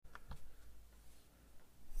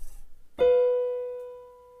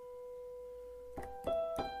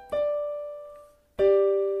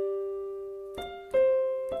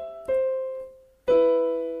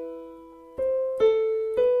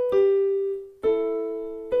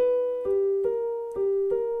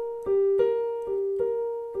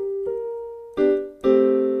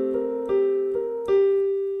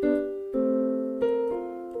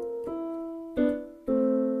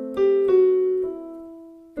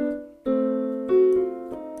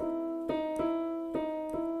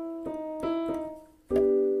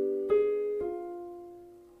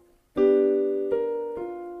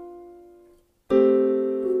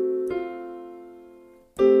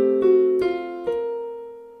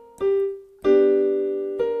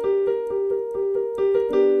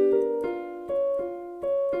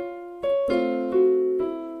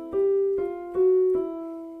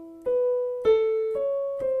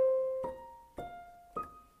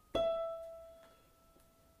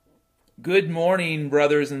Good morning,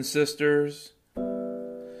 brothers and sisters.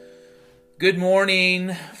 Good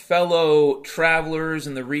morning, fellow travelers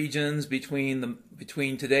in the regions between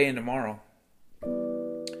today and tomorrow.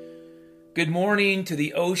 Good morning to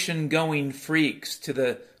the ocean-going freaks, to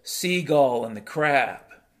the seagull and the crab.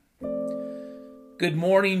 Good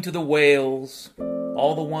morning to the whales,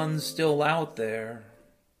 all the ones still out there.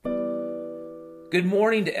 Good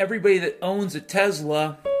morning to everybody that owns a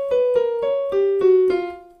Tesla.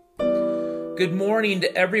 Good morning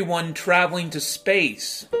to everyone traveling to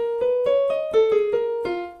space.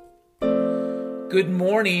 Good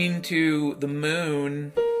morning to the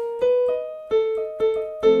moon.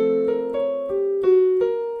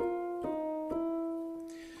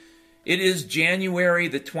 It is January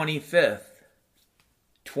the 25th,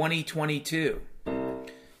 2022,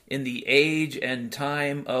 in the age and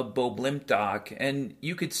time of Boblimtok, and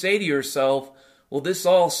you could say to yourself, well, this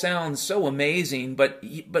all sounds so amazing, but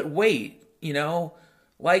wait. You know,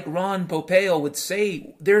 like Ron Popeil would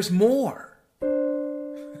say, there's more.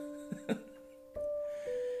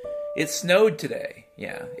 It snowed today.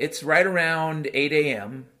 Yeah, it's right around 8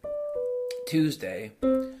 a.m. Tuesday.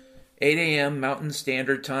 8 a.m. Mountain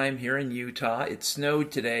Standard Time here in Utah. It snowed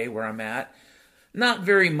today where I'm at. Not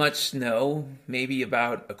very much snow, maybe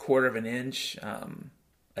about a quarter of an inch.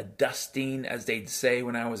 A dusting, as they'd say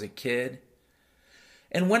when I was a kid.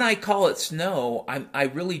 And when I call it snow, I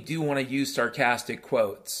really do want to use sarcastic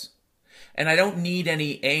quotes. And I don't need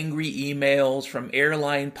any angry emails from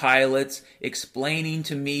airline pilots explaining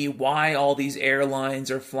to me why all these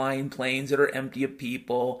airlines are flying planes that are empty of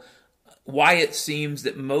people, why it seems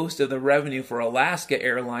that most of the revenue for Alaska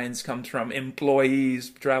Airlines comes from employees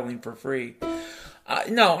traveling for free.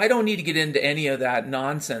 No, I don't need to get into any of that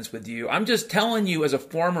nonsense with you. I'm just telling you as a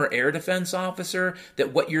former air defense officer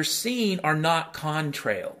that what you're seeing are not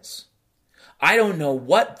contrails. I don't know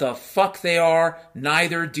what the fuck they are,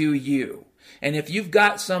 neither do you. And if you've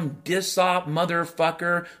got some dis-op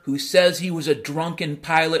motherfucker who says he was a drunken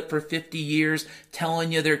pilot for 50 years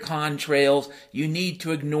telling you they're contrails, you need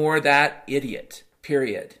to ignore that idiot,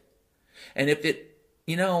 period. And if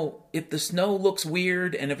the snow looks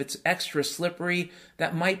weird and if it's extra slippery,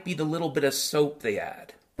 that might be the little bit of soap they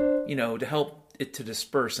add, to help it to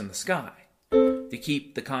disperse in the sky, to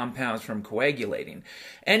keep the compounds from coagulating.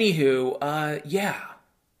 Anywho, yeah,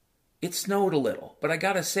 it snowed a little, but I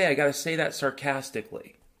gotta say that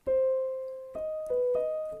sarcastically.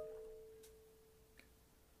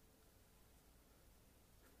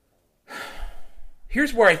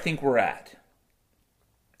 Here's where I think we're at.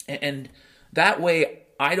 And that way,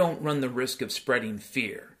 I don't run the risk of spreading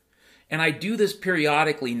fear. And I do this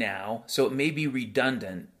periodically now, so it may be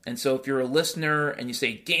redundant. And so if you're a listener and you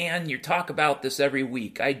say, Dan, you talk about this every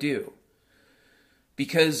week, I do.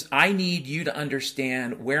 Because I need you to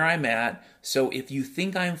understand where I'm at, so if you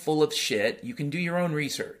think I'm full of shit, you can do your own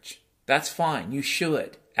research. That's fine. You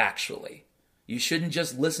should, actually. You shouldn't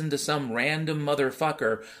just listen to some random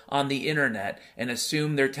motherfucker on the internet and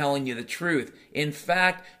assume they're telling you the truth. In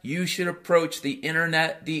fact, you should approach the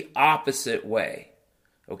internet the opposite way.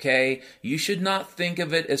 Okay? You should not think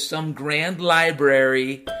of it as some grand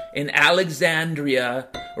library in Alexandria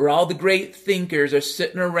where all the great thinkers are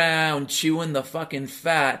sitting around chewing the fucking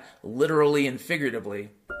fat, literally and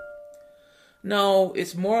figuratively. No,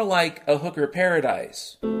 it's more like a hooker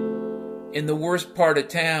paradise in the worst part of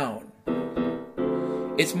town.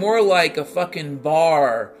 It's more like a fucking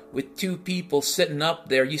bar with two people sitting up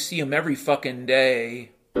there. You see them every fucking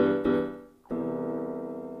day.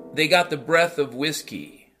 They got the breath of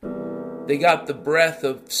whiskey. They got the breath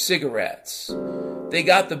of cigarettes. They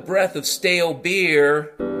got the breath of stale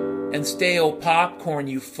beer and stale popcorn,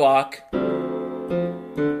 you fuck.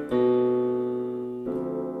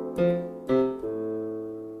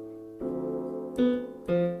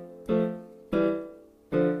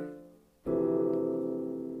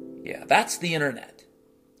 That's the internet.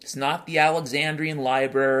 It's not the Alexandrian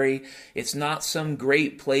library. It's not some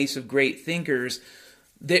great place of great thinkers.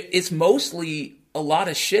 It's mostly a lot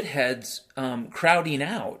of shitheads crowding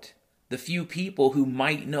out the few people who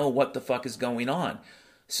might know what the fuck is going on.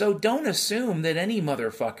 So don't assume that any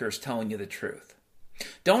motherfucker is telling you the truth.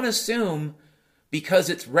 Don't assume because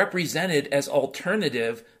it's represented as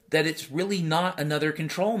alternative that it's really not another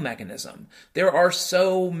control mechanism. There are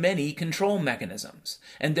so many control mechanisms.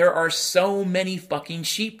 And there are so many fucking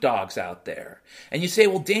sheepdogs out there. And you say,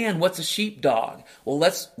 well, Dan, what's a sheepdog? Well,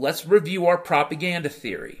 let's review our propaganda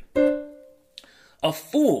theory. A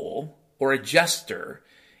fool, or a jester,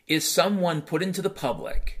 is someone put into the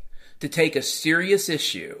public to take a serious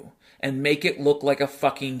issue and make it look like a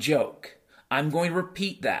fucking joke. I'm going to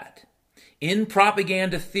repeat that. In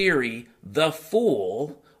propaganda theory, the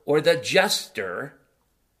fool or the jester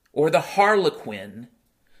or the harlequin,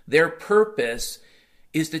 their purpose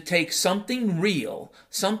is to take something real,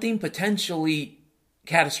 something potentially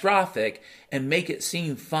catastrophic, and make it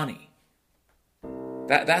seem funny.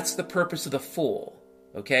 That's the purpose of the fool.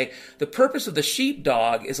 Okay? The purpose of the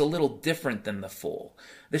sheepdog is a little different than the fool.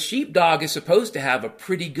 The sheepdog is supposed to have a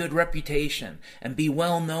pretty good reputation and be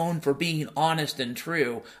well known for being honest and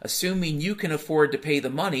true, assuming you can afford to pay the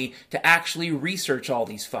money to actually research all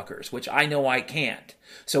these fuckers, which I know I can't.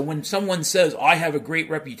 So when someone says, I have a great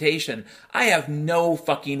reputation, I have no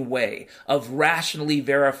fucking way of rationally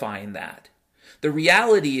verifying that. The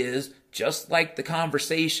reality is, just like the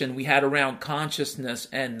conversation we had around consciousness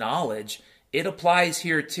and knowledge, it applies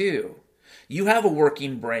here too. You have a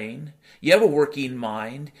working brain. You have a working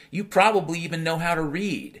mind. You probably even know how to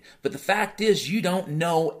read. But the fact is, you don't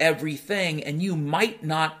know everything, and you might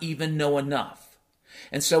not even know enough.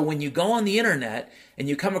 And so when you go on the internet and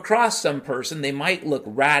you come across some person, they might look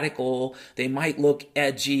radical, they might look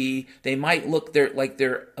edgy, they might look like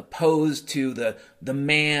they're opposed to the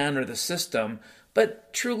man or the system.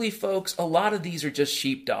 But truly, folks, a lot of these are just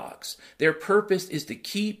sheepdogs. Their purpose is to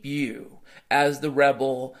keep you as the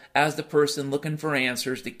rebel, as the person looking for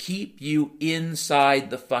answers, to keep you inside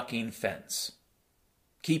the fucking fence.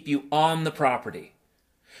 Keep you on the property.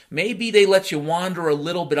 Maybe they let you wander a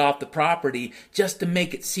little bit off the property just to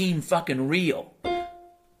make it seem fucking real.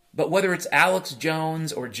 But whether it's Alex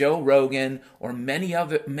Jones or Joe Rogan or many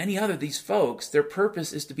other these folks, their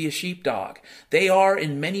purpose is to be a sheepdog. They are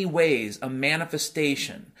in many ways a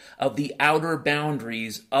manifestation of the outer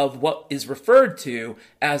boundaries of what is referred to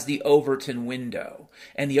as the Overton window.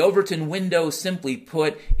 And the Overton window, simply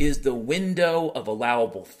put, is the window of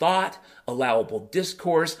allowable thought, allowable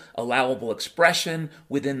discourse, allowable expression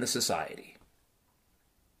within the society.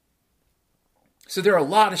 So there are a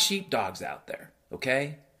lot of sheepdogs out there,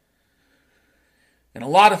 okay? And a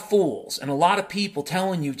lot of fools, and a lot of people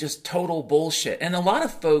telling you just total bullshit. And a lot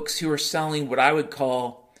of folks who are selling what I would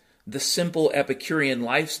call the simple Epicurean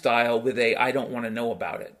lifestyle with I don't want to know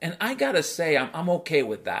about it. And I gotta say, I'm okay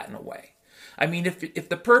with that in a way. I mean, if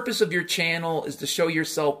the purpose of your channel is to show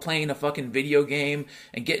yourself playing a fucking video game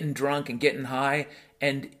and getting drunk and getting high,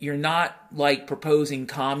 and you're not like proposing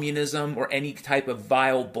communism or any type of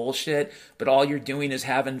vile bullshit, but all you're doing is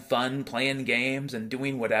having fun, playing games and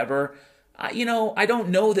doing whatever, I don't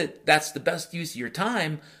know that that's the best use of your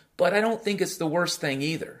time, but I don't think it's the worst thing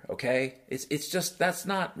either, okay? It's just, that's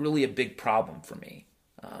not really a big problem for me.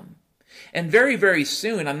 And very, very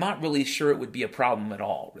soon, I'm not really sure it would be a problem at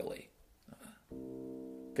all, really.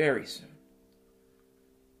 Very soon.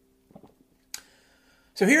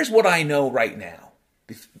 So here's what I know right now,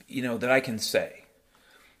 that I can say.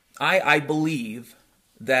 I believe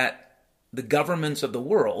that the governments of the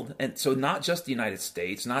world, and so not just the United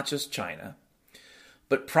States, not just China,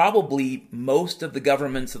 but probably most of the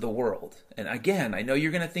governments of the world. And again, I know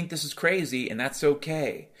you're going to think this is crazy, and that's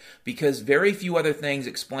okay, because very few other things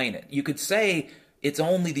explain it. You could say it's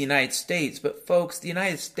only the United States, but folks, the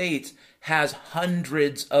United States has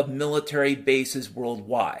hundreds of military bases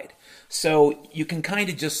worldwide. So you can kind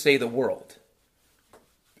of just say the world.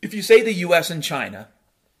 If you say the US and China,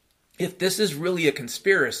 if this is really a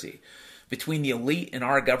conspiracy between the elite in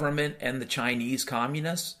our government and the Chinese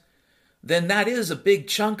communists, then that is a big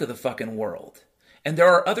chunk of the fucking world. And there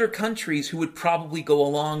are other countries who would probably go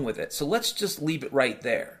along with it. So let's just leave it right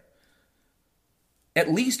there.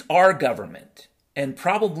 At least our government, and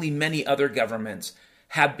probably many other governments,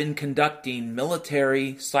 have been conducting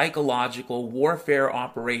military, psychological warfare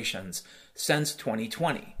operations since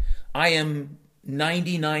 2020. I am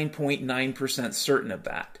 99.9% certain of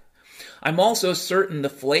that. I'm also certain the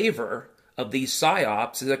flavor of these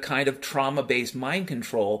psyops is a kind of trauma-based mind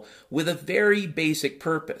control with a very basic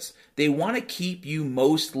purpose. They want to keep you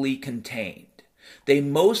mostly contained. They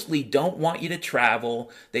mostly don't want you to travel.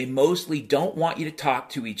 They mostly don't want you to talk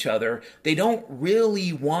to each other. They don't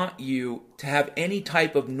really want you to have any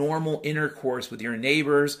type of normal intercourse with your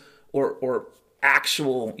neighbors or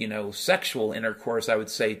actual, sexual intercourse, I would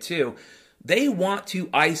say too. They want to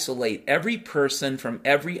isolate every person from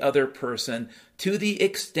every other person to the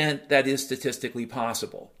extent that is statistically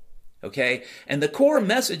possible. Okay? And the core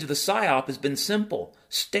message of the PSYOP has been simple.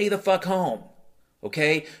 Stay the fuck home.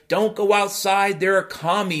 Okay? Don't go outside. There are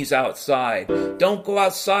commies outside. Don't go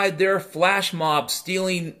outside. There are flash mobs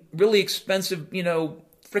stealing really expensive,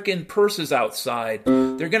 frickin' purses outside.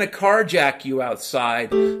 They're going to carjack you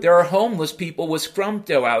outside. There are homeless people with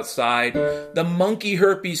scrumpto outside. The monkey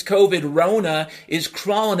herpes COVID Rona is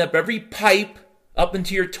crawling up every pipe up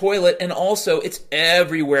into your toilet, and also it's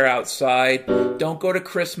everywhere outside. Don't go to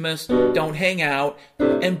Christmas. Don't hang out.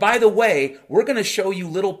 And by the way, we're going to show you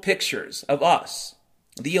little pictures of us,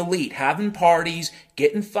 the elite, having parties,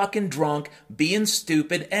 getting fucking drunk, being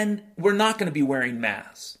stupid, and we're not going to be wearing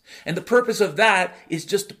masks. And the purpose of that is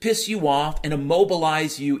just to piss you off and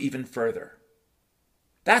immobilize you even further.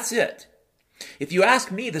 That's it. If you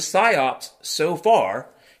ask me, the PSYOPs so far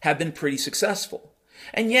have been pretty successful.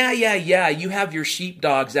 And yeah, you have your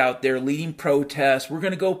sheepdogs out there leading protests. We're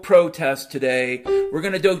going to go protest today. We're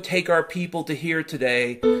going to go take our people to here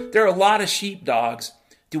today. There are a lot of sheepdogs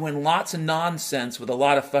doing lots of nonsense with a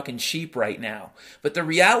lot of fucking sheep right now. But the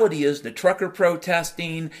reality is the trucker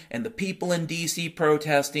protesting and the people in DC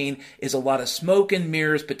protesting is a lot of smoke and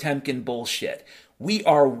mirrors Potemkin bullshit. We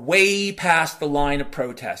are way past the line of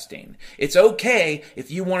protesting. It's okay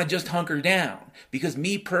if you want to just hunker down. Because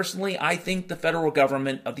me personally, I think the federal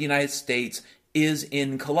government of the United States is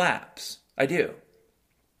in collapse. I do.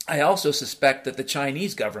 I also suspect that the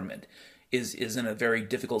Chinese government is in a very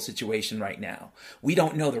difficult situation right now. We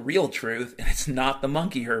don't know the real truth, and it's not the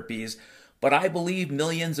monkey herpes, but I believe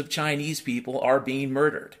millions of Chinese people are being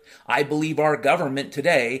murdered. I believe our government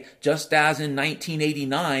today, just as in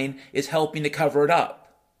 1989, is helping to cover it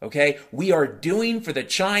up. Okay? We are doing for the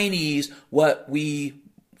Chinese what we,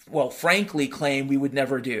 frankly claim we would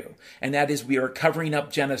never do. And that is we are covering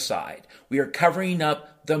up genocide. We are covering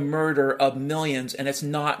up the murder of millions, and it's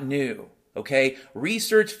not new. Okay?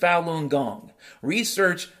 Research Falun Gong.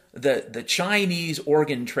 Research the Chinese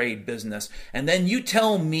organ trade business. And then you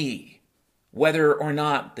tell me whether or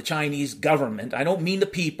not the Chinese government, I don't mean the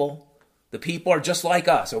people are just like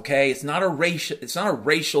us, okay? It's not a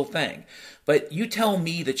racial thing. But you tell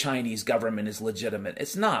me the Chinese government is legitimate.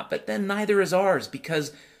 It's not, but then neither is ours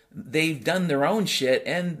because they've done their own shit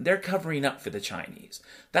and they're covering up for the Chinese.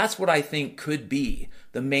 That's what I think could be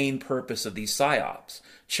the main purpose of these PSYOPs.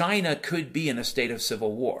 China could be in a state of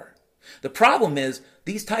civil war. The problem is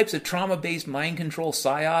these types of trauma-based mind control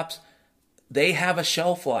PSYOPs, they have a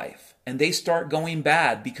shelf life. And they start going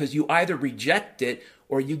bad because you either reject it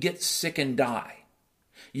or you get sick and die.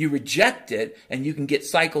 You reject it and you can get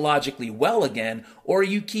psychologically well again, or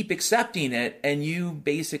you keep accepting it and you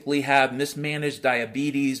basically have mismanaged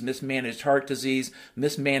diabetes, mismanaged heart disease,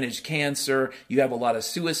 mismanaged cancer. You have a lot of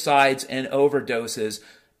suicides and overdoses,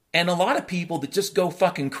 and a lot of people that just go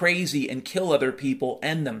fucking crazy and kill other people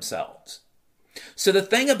and themselves. So the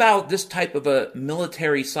thing about this type of a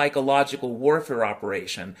military psychological warfare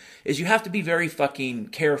operation is you have to be very fucking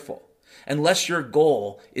careful unless your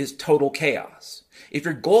goal is total chaos. If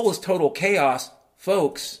your goal is total chaos,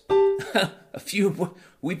 folks,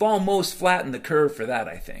 we've almost flattened the curve for that,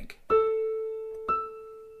 I think.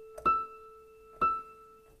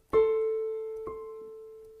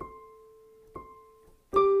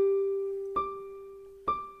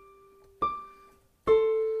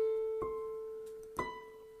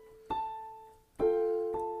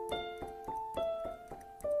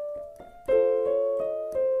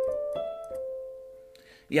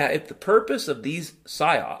 Yeah, if the purpose of these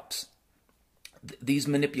PSYOPs, these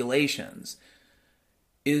manipulations,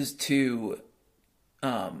 is to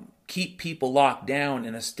keep people locked down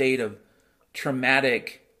in a state of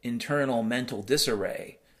traumatic internal mental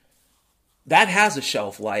disarray, that has a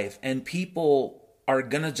shelf life, and people are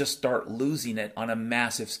going to just start losing it on a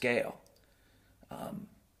massive scale.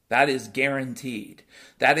 That is guaranteed.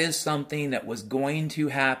 That is something that was going to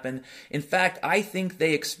happen. In fact, I think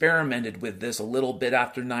they experimented with this a little bit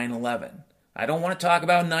after 9/11. I don't want to talk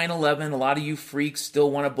about 9/11. A lot of you freaks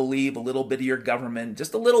still want to believe a little bit of your government.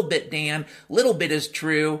 Just a little bit, Dan. A little bit is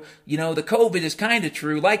true. You know, the COVID is kind of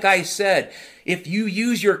true. Like I said, if you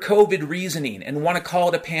use your COVID reasoning and want to call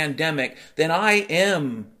it a pandemic, then I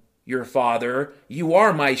am your father. You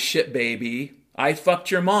are my shit baby. I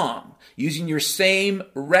fucked your mom. Using your same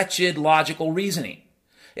wretched logical reasoning.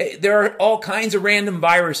 There are all kinds of random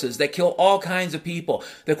viruses that kill all kinds of people.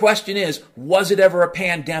 The question is, was it ever a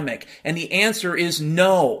pandemic? And the answer is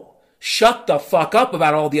no. Shut the fuck up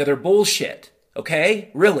about all the other bullshit.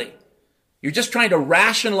 Okay? Really. You're just trying to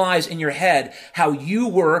rationalize in your head how you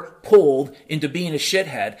were pulled into being a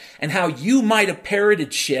shithead and how you might have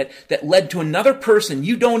parroted shit that led to another person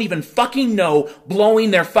you don't even fucking know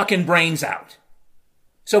blowing their fucking brains out.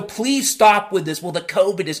 So please stop with this, well, the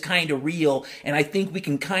COVID is kind of real, and I think we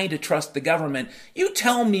can kind of trust the government. You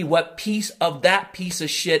tell me what piece of that piece of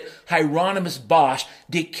shit, Hieronymus Bosch,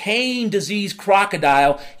 decaying disease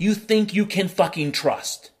crocodile, you think you can fucking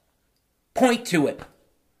trust. Point to it.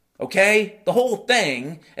 Okay? The whole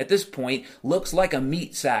thing, at this point, looks like a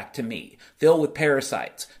meat sack to me, filled with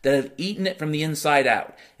parasites that have eaten it from the inside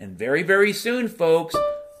out. And very, very soon, folks,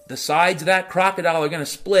 the sides of that crocodile are going to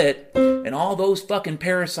split, and all those fucking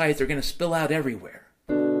parasites are going to spill out everywhere.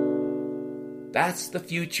 That's the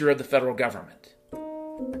future of the federal government.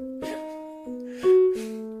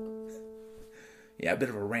 Yeah, a bit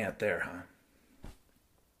of a rant there, huh?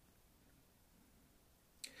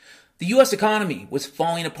 The U.S. economy was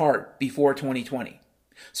falling apart before 2020.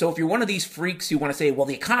 So if you're one of these freaks who want to say, well,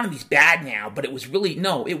 the economy's bad now, but it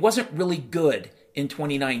wasn't really good in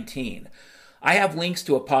 2019. I have links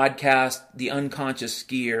to a podcast, The Unconscious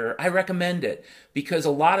Skier. I recommend it because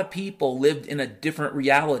a lot of people lived in a different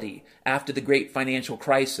reality after the great financial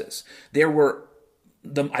crisis. There were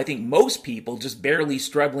I think most people just barely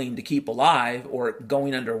struggling to keep alive or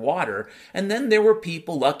going underwater. And then there were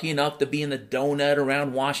people lucky enough to be in the donut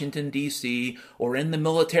around Washington, D.C., or in the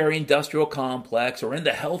military-industrial complex, or in the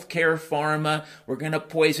healthcare pharma, we're going to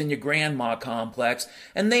poison your grandma complex.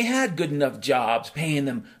 And they had good enough jobs paying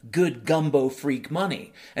them good gumbo freak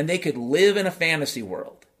money. And they could live in a fantasy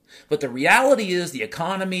world. But the reality is the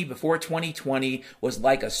economy before 2020 was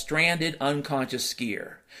like a stranded, unconscious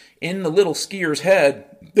skier. In the little skier's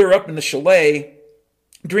head, they're up in the chalet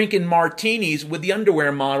drinking martinis with the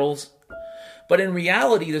underwear models. But in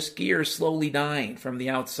reality, the skier is slowly dying from the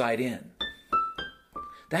outside in.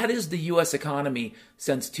 That is the U.S. economy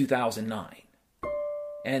since 2009.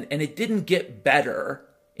 And it didn't get better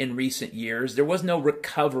in recent years. There was no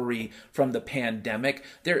recovery from the pandemic.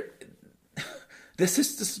 This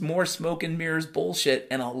is just more smoke and mirrors bullshit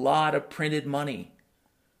and a lot of printed money.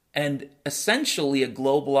 And essentially a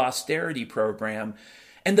global austerity program.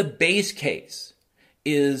 And the base case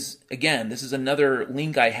is, again, this is another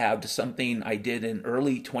link I have to something I did in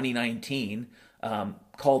early 2019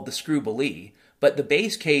 called the Scroobilee. But the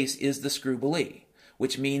base case is the Scroobilee,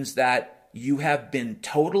 which means that you have been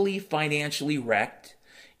totally financially wrecked.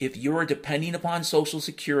 If you're depending upon Social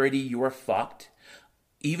Security, you are fucked.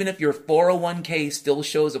 Even if your 401k still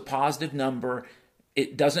shows a positive number,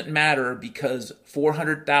 it doesn't matter because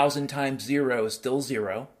 400,000 times zero is still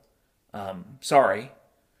zero. Sorry.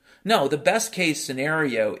 No, the best case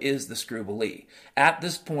scenario is the Scroobilee. At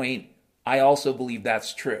this point, I also believe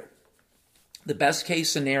that's true. The best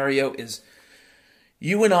case scenario is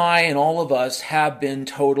you and I and all of us have been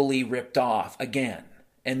totally ripped off again.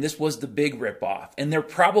 And this was the big ripoff. And they're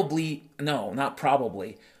not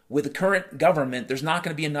probably. With the current government, there's not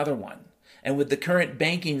going to be another one. And with the current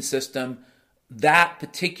banking system, that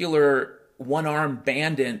particular one-armed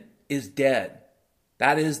bandit is dead.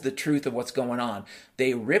 That is the truth of what's going on.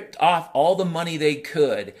 They ripped off all the money they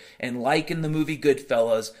could, and like in the movie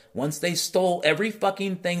Goodfellas, once they stole every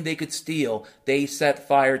fucking thing they could steal, they set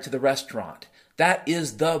fire to the restaurant. That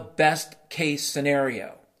is the best case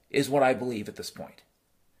scenario, is what I believe at this point.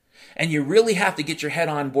 And you really have to get your head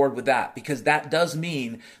on board with that, because that does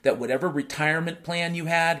mean that whatever retirement plan you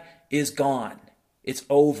had is gone. It's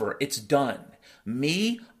over. It's done.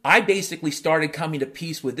 Me, I basically started coming to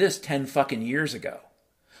peace with this 10 fucking years ago.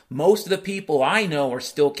 Most of the people I know are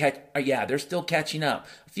still they're still catching up.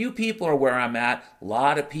 A few people are where I'm at. A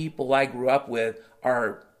lot of people I grew up with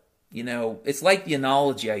are, it's like the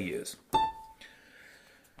analogy I use.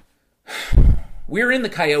 We're in the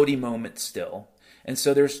coyote moment still. And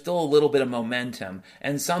so there's still a little bit of momentum.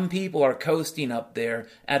 And some people are coasting up there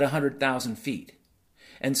at 100,000 feet.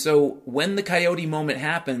 And so when the coyote moment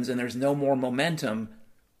happens and there's no more momentum,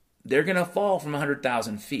 they're going to fall from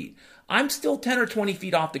 100,000 feet. I'm still 10 or 20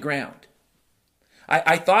 feet off the ground.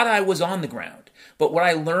 I thought I was on the ground. But what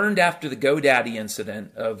I learned after the GoDaddy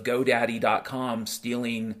incident of GoDaddy.com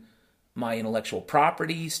stealing my intellectual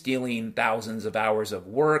property, stealing thousands of hours of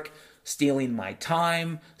work, stealing my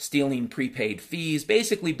time, stealing prepaid fees,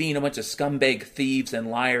 basically being a bunch of scumbag thieves and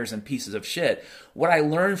liars and pieces of shit. What I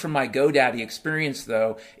learned from my GoDaddy experience,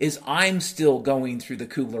 though, is I'm still going through the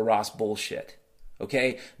Kubler-Ross bullshit.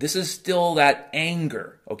 Okay? This is still that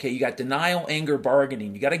anger. Okay? You got denial, anger,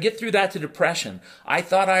 bargaining. You got to get through that to depression. I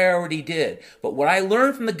thought I already did. But what I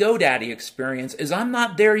learned from the GoDaddy experience is I'm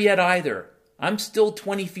not there yet either. I'm still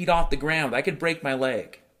 20 feet off the ground. I could break my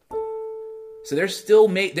leg. So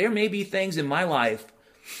there may be things in my life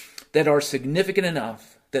that are significant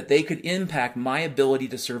enough that they could impact my ability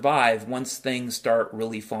to survive once things start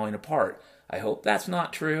really falling apart. I hope that's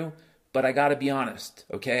not true, but I got to be honest,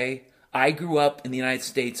 okay? I grew up in the United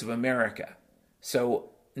States of America.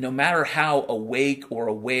 So no matter how awake or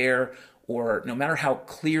aware or no matter how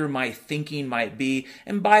clear my thinking might be,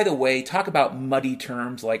 and by the way, talk about muddy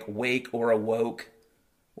terms like wake or awoke.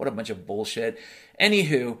 What a bunch of bullshit.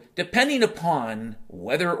 Anywho, depending upon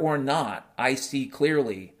whether or not I see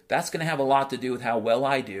clearly, that's going to have a lot to do with how well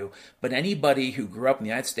I do. But anybody who grew up in the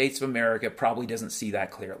United States of America probably doesn't see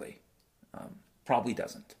that clearly. Probably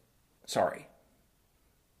doesn't. Sorry.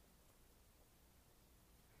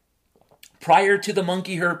 Prior to the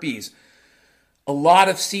monkey herpes, a lot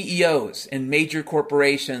of CEOs in major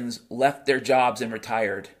corporations left their jobs and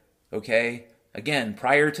retired. Okay? Again,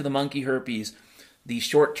 prior to the monkey herpes, the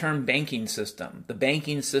short-term banking system, the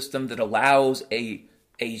banking system that allows a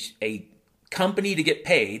company to get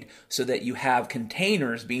paid so that you have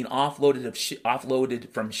containers being offloaded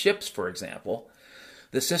from ships, for example,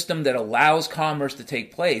 the system that allows commerce to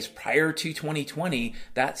take place, prior to 2020,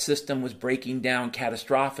 that system was breaking down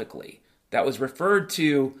catastrophically. That was referred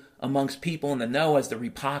to amongst people in the know as the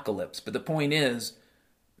repocalypse. But the point is,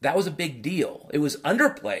 that was a big deal. It was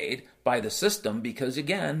underplayed by the system because,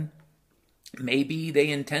 again, maybe they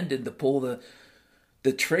intended to pull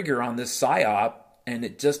the trigger on this psyop, and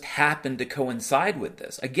it just happened to coincide with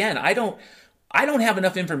this. Again, I don't have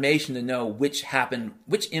enough information to know which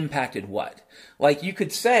impacted what. Like, you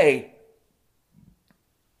could say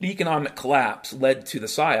the economic collapse led to the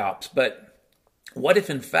psyops, but what if,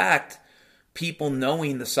 in fact, people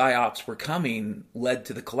knowing the psyops were coming led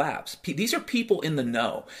to the collapse? These are people in the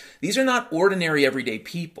know. These are not ordinary everyday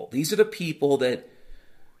people. These are the people that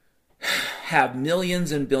have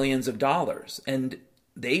millions and billions of dollars, and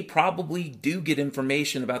they probably do get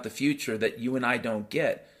information about the future that you and I don't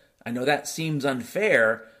get. I know that seems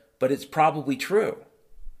unfair, but it's probably true.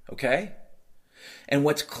 Okay? And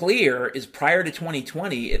what's clear is prior to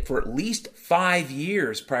 2020, for at least 5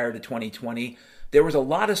 years prior to 2020, there was a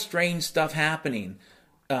lot of strange stuff happening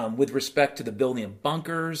with respect to the building of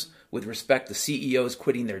bunkers, with respect to CEOs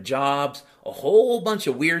quitting their jobs. A whole bunch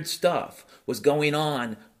of weird stuff was going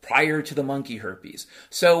on prior to the monkey herpes.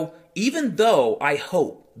 So even though I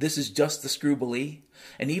hope this is just the screwbally,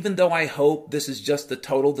 and even though I hope this is just the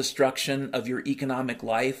total destruction of your economic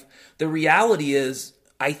life, the reality is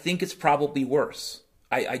I think it's probably worse.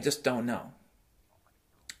 I just don't know.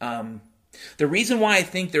 The reason why I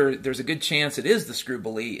think there's a good chance it is the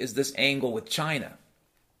screwbally is this angle with China.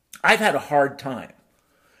 I've had a hard time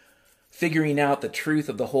figuring out the truth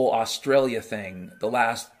of the whole Australia thing the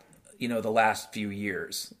last few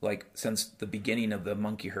years, like since the beginning of the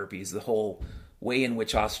monkey herpes, the whole way in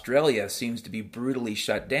which Australia seems to be brutally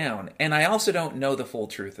shut down. And I also don't know the full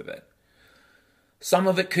truth of it. Some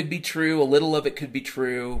of it could be true, a little of it could be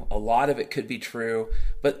true, a lot of it could be true,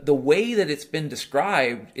 but the way that it's been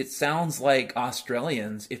described, it sounds like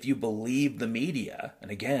Australians, if you believe the media,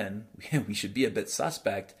 and again, we should be a bit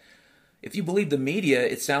suspect, if you believe the media,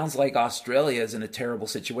 it sounds like Australia is in a terrible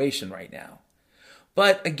situation right now.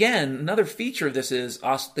 But again, another feature of this is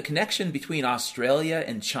the connection between Australia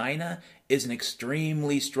and China is an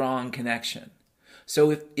extremely strong connection.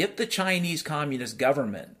 So if the Chinese Communist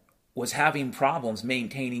government was having problems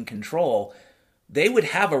maintaining control, they would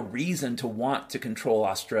have a reason to want to control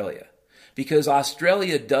Australia. Because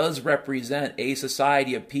Australia does represent a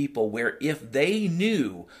society of people where if they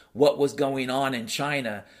knew what was going on in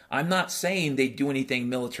China, I'm not saying they'd do anything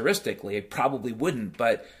militaristically, they probably wouldn't,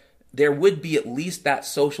 but there would be at least that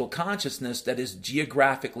social consciousness that is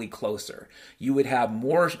geographically closer. You would have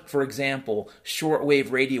more, for example,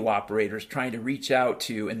 shortwave radio operators trying to reach out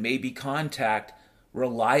to and maybe contact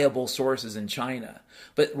reliable sources in China.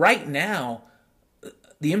 But right now,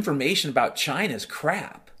 the information about China is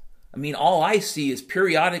crap. I mean, all I see is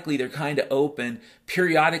periodically they're kind of open,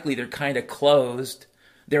 periodically they're kind of closed.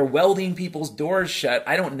 They're welding people's doors shut.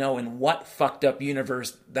 I don't know in what fucked up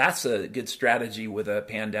universe that's a good strategy with a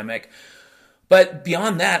pandemic. But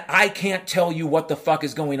beyond that, I can't tell you what the fuck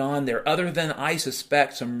is going on there other than I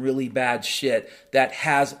suspect some really bad shit that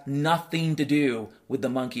has nothing to do with the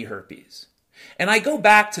monkey herpes. And I go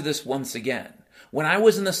back to this once again. When I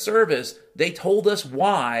was in the service, they told us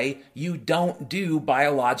why you don't do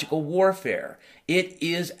biological warfare. It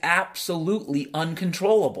is absolutely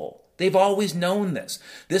uncontrollable. They've always known this.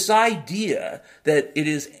 This idea that it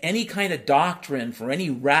is any kind of doctrine for any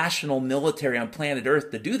rational military on planet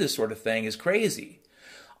Earth to do this sort of thing is crazy.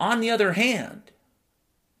 On the other hand,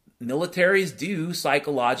 militaries do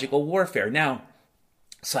psychological warfare. Now,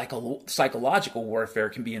 psychological warfare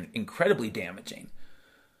can be incredibly damaging.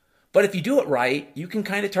 But if you do it right, you can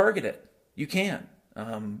kind of target it. You can,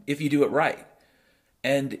 if you do it right.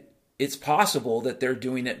 And it's possible that they're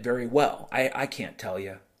doing it very well. I can't tell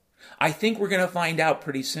you. I think we're going to find out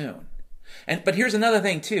pretty soon. But here's another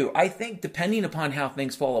thing too. I think depending upon how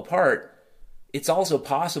things fall apart, it's also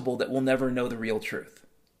possible that we'll never know the real truth.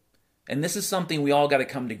 And this is something we all got to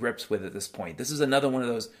come to grips with at this point. This is another one of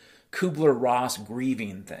those Kubler-Ross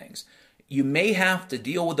grieving things. You may have to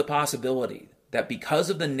deal with the possibility that because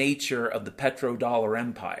of the nature of the petrodollar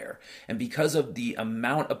empire and because of the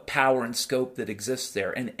amount of power and scope that exists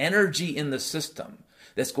there and energy in the system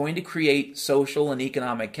that's going to create social and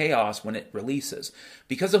economic chaos when it releases,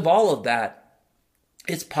 because of all of that,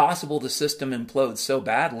 it's possible the system implodes so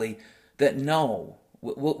badly that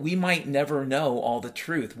we might never know all the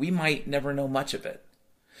truth. We might never know much of it.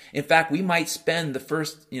 In fact, we might spend the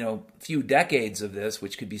first, few decades of this,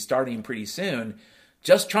 which could be starting pretty soon,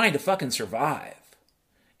 just trying to fucking survive.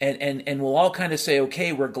 And we'll all kind of say,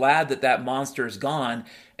 okay, we're glad that monster is gone.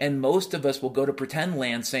 And most of us will go to pretend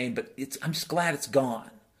land saying, but I'm just glad it's gone.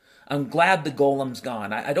 I'm glad the golem's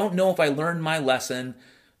gone. I don't know if I learned my lesson.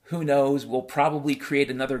 Who knows? We'll probably create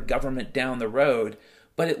another government down the road.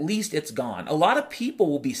 But at least it's gone. A lot of people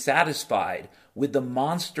will be satisfied with the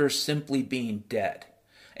monster simply being dead.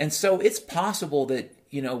 And so it's possible that,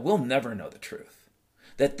 we'll never know the truth.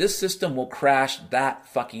 That this system will crash that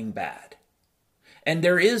fucking bad. And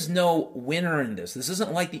there is no winner in this. This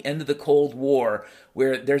isn't like the end of the Cold War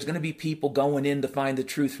where there's going to be people going in to find the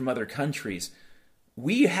truth from other countries.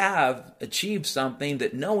 We have achieved something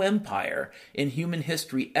that no empire in human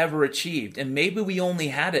history ever achieved. And maybe we only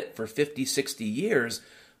had it for 50, 60 years,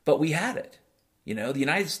 but we had it. The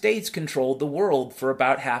United States controlled the world for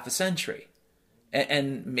about half a century.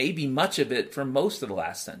 And maybe much of it for most of the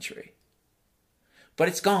last century. But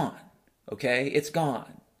it's gone, okay? It's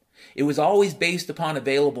gone. It was always based upon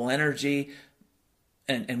available energy,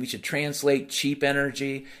 and we should translate cheap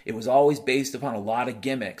energy. It was always based upon a lot of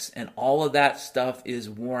gimmicks, and all of that stuff is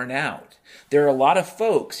worn out. There are a lot of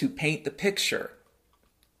folks who paint the picture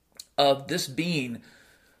of this being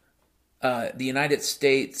the United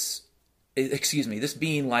States, this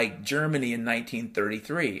being like Germany in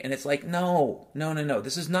 1933. And it's like, no.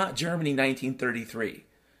 This is not Germany 1933.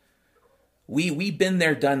 We've been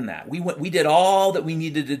there, done that. We did all that we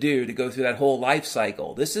needed to do to go through that whole life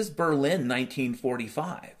cycle. This is Berlin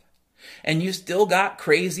 1945. And you still got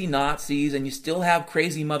crazy Nazis and you still have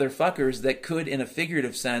crazy motherfuckers that could, in a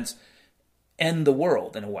figurative sense, end the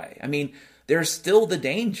world in a way. I mean, there's still the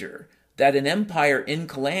danger that an empire in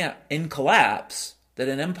collapse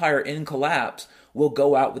will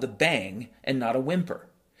go out with a bang and not a whimper.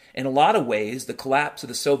 In a lot of ways, the collapse of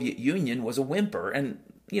the Soviet Union was a whimper, and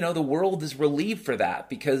the world is relieved for that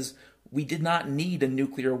because we did not need a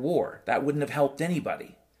nuclear war. That wouldn't have helped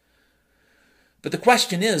anybody. But the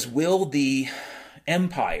question is, will the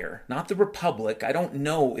empire, not the republic, I don't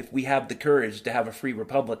know if we have the courage to have a free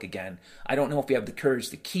republic again. I don't know if we have the courage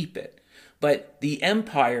to keep it. But the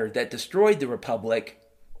empire that destroyed the republic,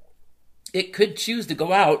 it could choose to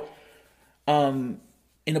go out in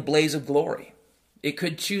a blaze of glory. It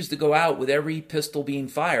could choose to go out with every pistol being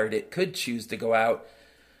fired. It could choose to go out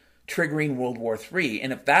triggering World War III.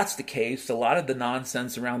 And if that's the case, a lot of the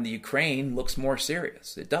nonsense around the Ukraine looks more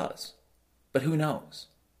serious. It does. But who knows?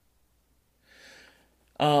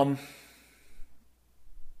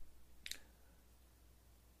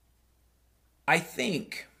 I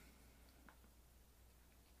think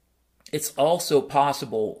it's also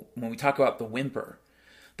possible, when we talk about the whimper,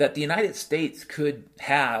 that the United States could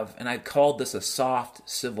have, and I've called this a soft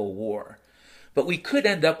civil war, but we could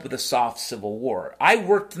end up with a soft civil war. I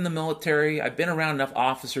worked in the military. I've been around enough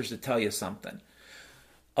officers to tell you something.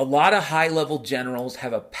 A lot of high-level generals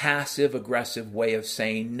have a passive-aggressive way of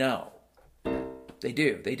saying no. They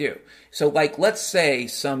do. So, let's say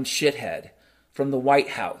some shithead from the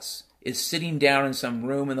White House is sitting down in some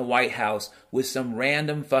room in the White House with some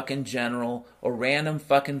random fucking general or random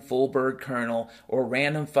fucking full-bird colonel or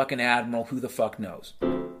random fucking admiral, who the fuck knows.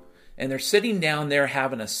 And they're sitting down there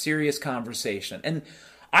having a serious conversation. And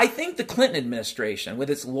I think the Clinton administration, with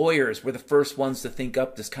its lawyers, were the first ones to think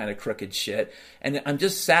up this kind of crooked shit. And I'm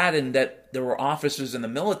just saddened that there were officers in the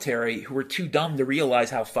military who were too dumb to realize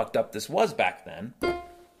how fucked up this was back then.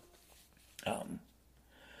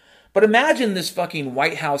 But imagine this fucking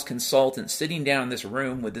White House consultant sitting down in this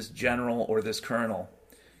room with this general or this colonel.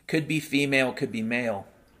 Could be female, could be male.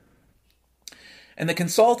 And the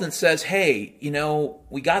consultant says, hey,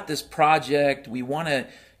 we got this project. We want to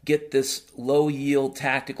get this low-yield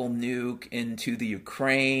tactical nuke into the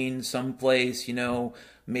Ukraine, someplace,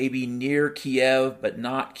 maybe near Kiev, but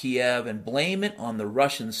not Kiev, and blame it on the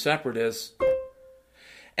Russian separatists.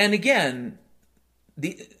 And again,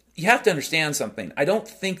 you have to understand something. I don't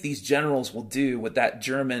think these generals will do what that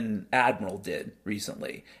German admiral did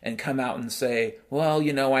recently and come out and say, well,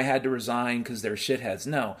 I had to resign because they're shitheads.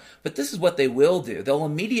 No. But this is what they will do. They'll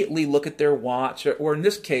immediately look at their watch, or in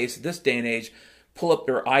this case, this day and age, pull up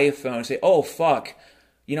their iPhone and say, oh, fuck,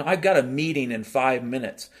 I've got a meeting in 5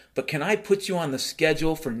 minutes, but can I put you on the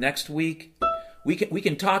schedule for next week? We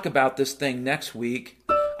can talk about this thing next week.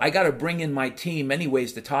 I got to bring in my team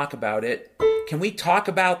anyways to talk about it. Can we talk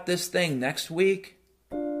about this thing next week?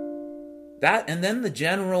 And then the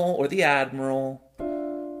general or the admiral,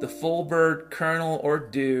 the full bird colonel or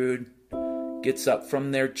dude gets up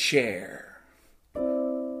from their chair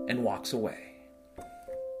and walks away.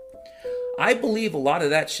 I believe a lot of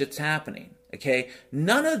that shit's happening, okay?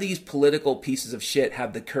 None of these political pieces of shit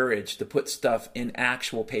have the courage to put stuff in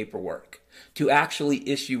actual paperwork, to actually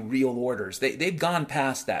issue real orders. They've gone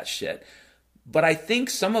past that shit. But I think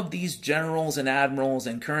some of these generals and admirals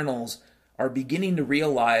and colonels are beginning to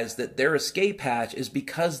realize that their escape hatch is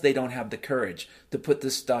because they don't have the courage to put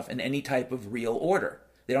this stuff in any type of real order.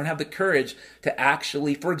 They don't have the courage to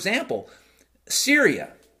actually, for example,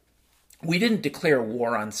 Syria. We didn't declare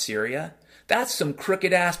war on Syria. That's some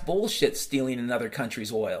crooked ass bullshit, stealing another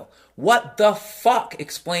country's oil. What the fuck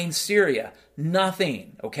explains Syria?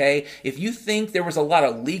 Nothing, okay? If you think there was a lot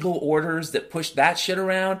of legal orders that pushed that shit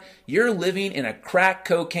around, you're living in a crack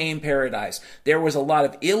cocaine paradise. There was a lot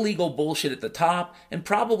of illegal bullshit at the top, and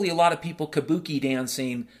probably a lot of people kabuki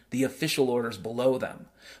dancing the official orders below them.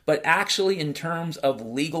 But actually, in terms of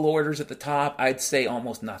legal orders at the top, I'd say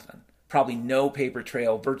almost nothing. Probably no paper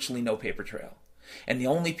trail, virtually no paper trail. And the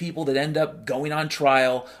only people that end up going on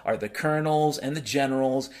trial are the colonels and the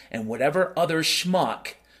generals and whatever other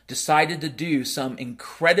schmuck decided to do some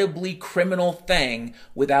incredibly criminal thing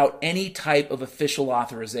without any type of official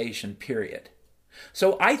authorization, period.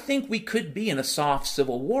 So I think we could be in a soft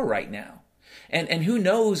civil war right now. And who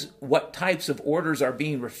knows what types of orders are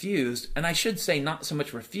being refused. And I should say not so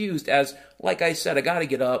much refused as, like I said, I got to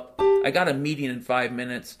get up. I got a meeting in 5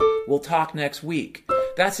 minutes. We'll talk next week.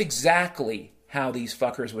 That's exactly how these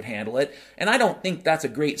fuckers would handle it. And I don't think that's a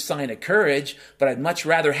great sign of courage, but I'd much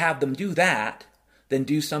rather have them do that than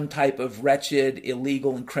do some type of wretched,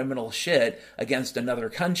 illegal, and criminal shit against another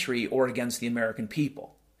country or against the American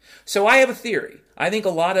people. So I have a theory. I think a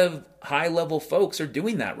lot of high-level folks are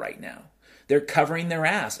doing that right now. They're covering their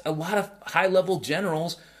ass. A lot of high-level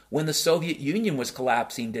generals, when the Soviet Union was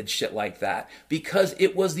collapsing, did shit like that because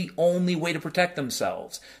it was the only way to protect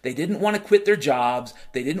themselves. They didn't want to quit their jobs.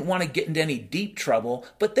 They didn't want to get into any deep trouble,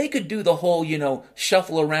 but they could do the whole,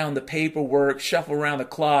 shuffle around the paperwork, shuffle around the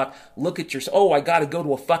clock, look at I got to go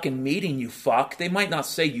to a fucking meeting, you fuck. They might not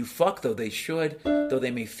say you fuck, though they should, though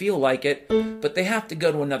they may feel like it, but they have to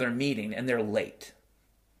go to another meeting and they're late.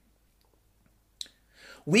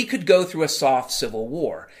 We could go through a soft civil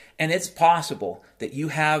war, and it's possible that you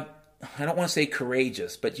have, I don't want to say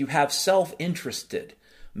courageous, but you have self-interested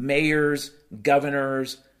mayors,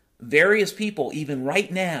 governors, various people, even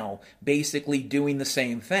right now, basically doing the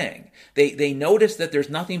same thing. They notice that there's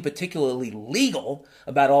nothing particularly legal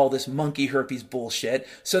about all this monkey herpes bullshit,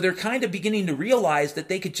 so they're kind of beginning to realize that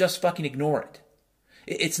they could just fucking ignore it.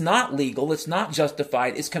 It's not legal, it's not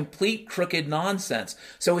justified, it's complete crooked nonsense.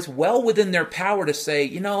 So it's well within their power to say,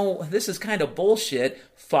 this is kind of bullshit,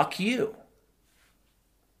 fuck you.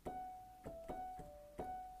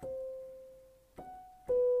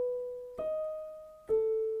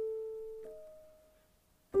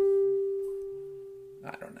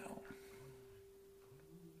 I don't know.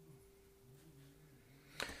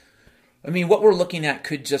 I mean, what we're looking at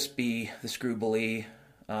could just be the screw bully.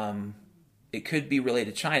 It could be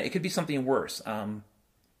related to China. It could be something worse. I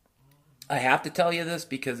have to tell you this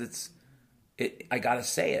because I got to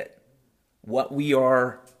say it. What we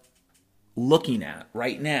are looking at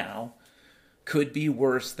right now could be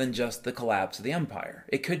worse than just the collapse of the empire.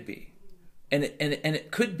 It could be. And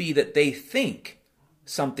it could be that they think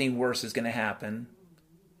something worse is going to happen.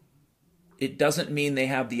 It doesn't mean they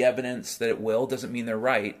have the evidence that it will. Doesn't mean they're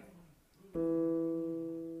right.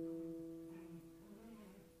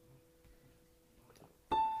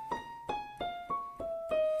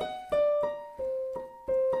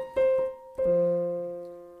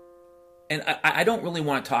 And I don't really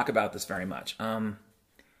want to talk about this very much.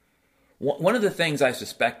 One of the things I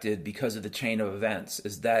suspected because of the chain of events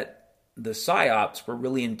is that the PSYOPs were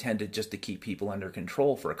really intended just to keep people under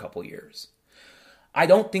control for a couple years. I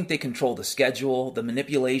don't think they control the schedule. The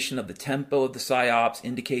manipulation of the tempo of the PSYOPs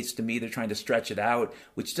indicates to me they're trying to stretch it out,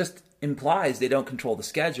 which just implies they don't control the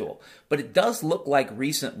schedule. But it does look like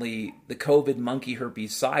recently the COVID monkey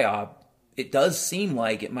herpes PSYOP, it does seem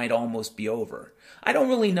like it might almost be over. I don't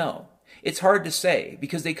really know. It's hard to say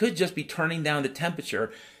because they could just be turning down the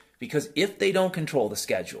temperature because if they don't control the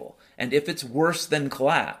schedule and if it's worse than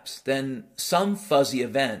collapse, then some fuzzy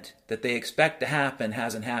event that they expect to happen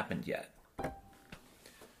hasn't happened yet.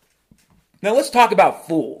 Now let's talk about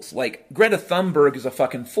fools. Like, Greta Thunberg is a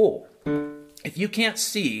fucking fool. If you can't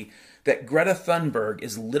see that Greta Thunberg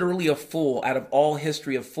is literally a fool out of all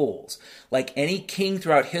history of fools, like any king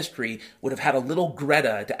throughout history would have had a little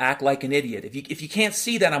Greta to act like an idiot. If you can't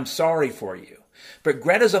see that, I'm sorry for you. But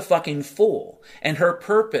Greta's a fucking fool. And her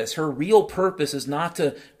purpose, her real purpose, is not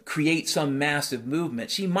to create some massive movement.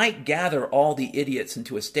 She might gather all the idiots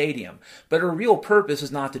into a stadium, but her real purpose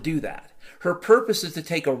is not to do that. Her purpose is to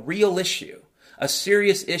take a real issue, a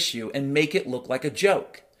serious issue, and make it look like a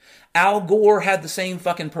joke. Al Gore had the same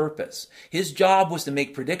fucking purpose. His job was to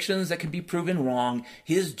make predictions that could be proven wrong.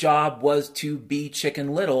 His job was to be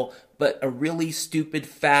Chicken Little, but a really stupid,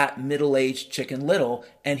 fat, middle-aged Chicken Little,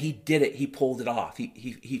 and he did it. He pulled it off.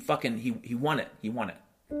 He won it. He won it.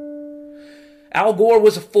 Al Gore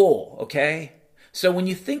was a fool, okay? So when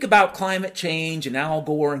you think about climate change and Al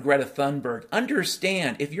Gore and Greta Thunberg,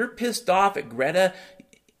 understand, if you're pissed off at Greta,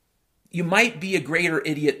 you might be a greater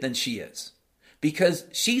idiot than she is. Because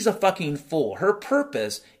she's a fucking fool. Her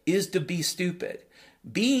purpose is to be stupid.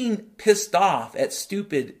 Being pissed off at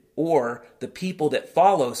stupid or the people that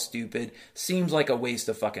follow stupid seems like a waste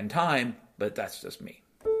of fucking time, but that's just me.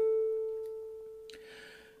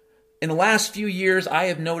 In the last few years, I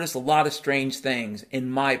have noticed a lot of strange things in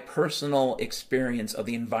my personal experience of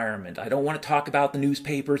the environment. I don't want to talk about the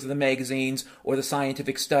newspapers or the magazines or the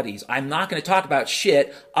scientific studies. I'm not going to talk about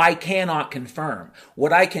shit I cannot confirm.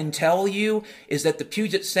 What I can tell you is that the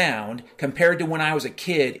Puget Sound, compared to when I was a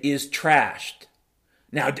kid, is trashed.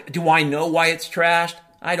 Now, do I know why it's trashed?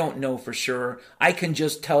 I don't know for sure. I can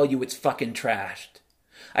just tell you it's fucking trashed.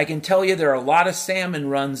 I can tell you there are a lot of salmon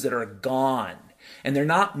runs that are gone. And they're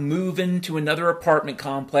not moving to another apartment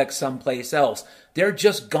complex someplace else. They're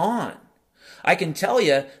just gone. I can tell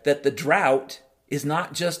you that the drought is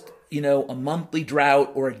not just, a monthly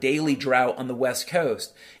drought or a daily drought on the West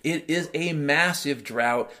Coast. It is a massive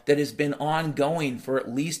drought that has been ongoing for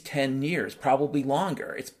at least 10 years, probably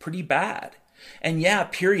longer. It's pretty bad. And yeah,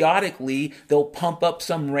 periodically they'll pump up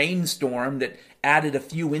some rainstorm that added a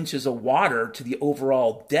few inches of water to the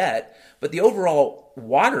overall debt, but the overall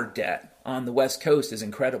water debt on the West Coast is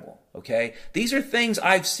incredible, okay? These are things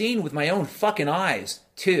I've seen with my own fucking eyes,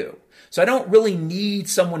 too. So I don't really need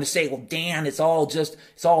someone to say, well, Dan, it's all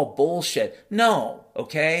bullshit. No,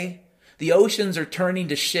 okay? The oceans are turning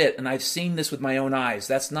to shit, and I've seen this with my own eyes.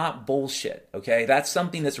 That's not bullshit, okay? That's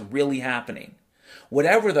something that's really happening.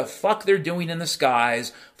 Whatever the fuck they're doing in the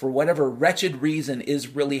skies, for whatever wretched reason, is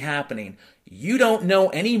really happening. You don't know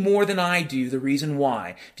any more than I do the reason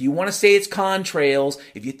why. If you want to say it's contrails,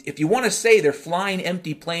 if you want to say they're flying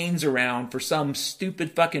empty planes around for some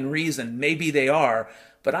stupid fucking reason, maybe they are.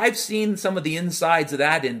 But I've seen some of the insides of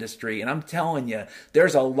that industry, and I'm telling you,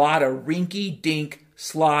 there's a lot of rinky-dink,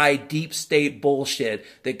 sly, deep state bullshit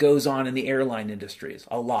that goes on in the airline industries.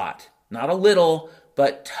 A lot. Not a little,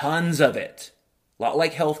 but tons of it. A lot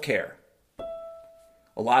like healthcare.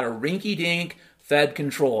 A lot of rinky-dink, Fed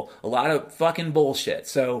control. A lot of fucking bullshit.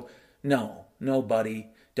 So, no, buddy.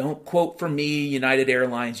 Don't quote from me, United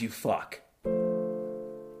Airlines, you fuck.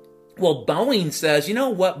 Well, Boeing says, you know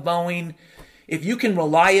what, Boeing? If you can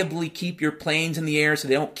reliably keep your planes in the air so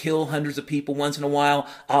they don't kill hundreds of people once in a while,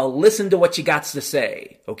 I'll listen to what you got to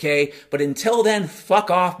say, okay? But until then,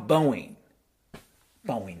 fuck off, Boeing.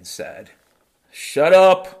 Boeing said. Shut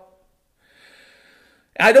up.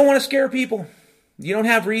 I don't want to scare people. You don't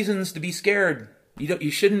have reasons to be scared.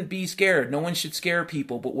 You shouldn't be scared. No one should scare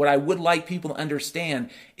people. But what I would like people to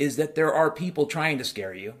understand is that there are people trying to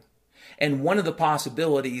scare you. And one of the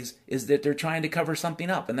possibilities is that they're trying to cover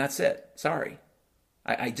something up, and that's it. Sorry.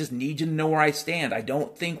 I just need you to know where I stand. I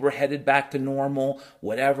don't think we're headed back to normal,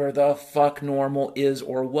 whatever the fuck normal is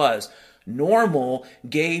or was. Normal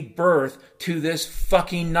gave birth to this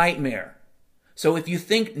fucking nightmare. So if you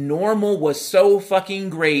think normal was so fucking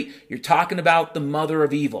great, you're talking about the mother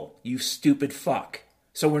of evil, you stupid fuck.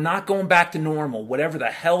 So we're not going back to normal, whatever the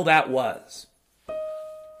hell that was.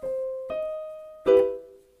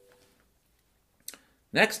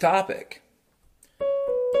 Next topic.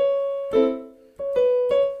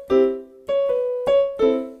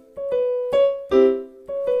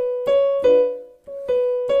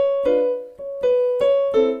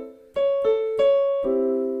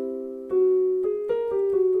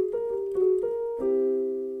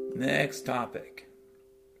 Next topic.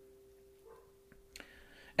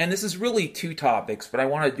 And this is really two topics, but I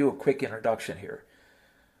want to do a quick introduction here.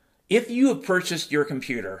 If you have purchased your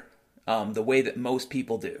computer the way that most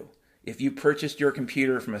people do, if you purchased your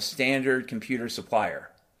computer from a standard computer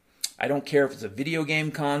supplier, I don't care if it's a video game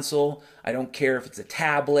console. I don't care if it's a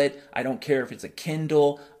tablet. I don't care if it's a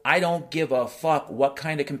Kindle. I don't give a fuck what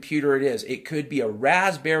kind of computer it is. It could be a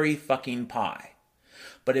Raspberry fucking Pi.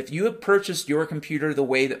 But if you have purchased your computer the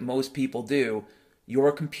way that most people do,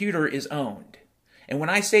 your computer is owned. And when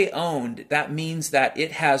I say owned, that means that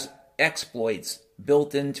it has exploits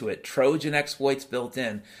built into it, Trojan exploits built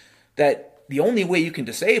in, that the only way you can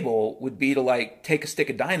disable would be to like take a stick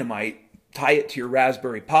of dynamite, tie it to your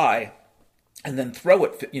Raspberry Pi, and then throw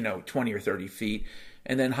it, 20 or 30 feet,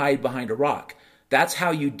 and then hide behind a rock. That's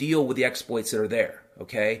how you deal with the exploits that are there,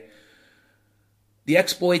 okay? The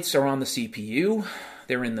exploits are on the CPU,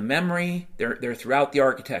 they're in the memory, they're throughout the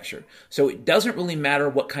architecture. So it doesn't really matter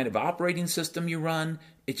what kind of operating system you run,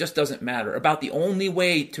 it just doesn't matter. About the only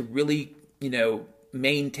way to really,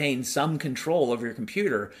 maintain some control over your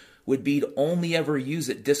computer would be to only ever use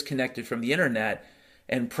it disconnected from the internet,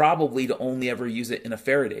 and probably to only ever use it in a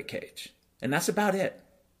Faraday cage. And that's about it,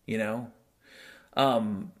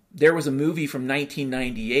 There was a movie from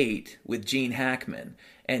 1998 with Gene Hackman,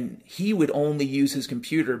 and he would only use his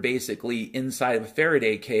computer basically inside of a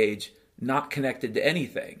Faraday cage, not connected to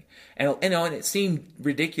anything. And it seemed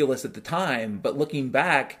ridiculous at the time, but looking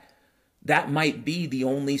back, that might be the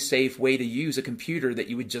only safe way to use a computer that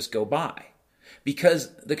you would just go buy.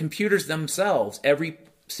 Because the computers themselves, every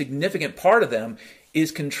significant part of them,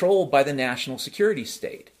 is controlled by the national security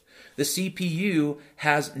state. The CPU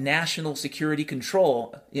has national security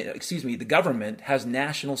control, the government has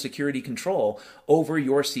national security control over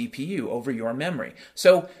your CPU, over your memory.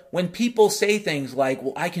 So when people say things like,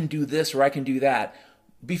 well, I can do this or I can do that,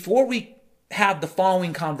 before we have the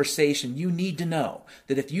following conversation, you need to know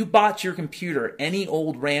that if you bought your computer any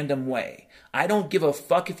old random way, I don't give a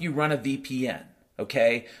fuck if you run a VPN,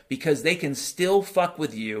 okay? Because they can still fuck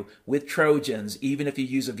with you with Trojans even if you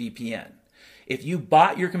use a VPN. If you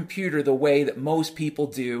bought your computer the way that most people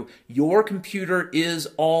do, your computer is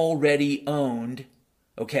already owned,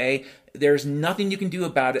 okay? There's nothing you can do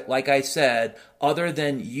about it, like I said, other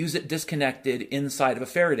than use it disconnected inside of a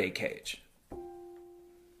Faraday cage.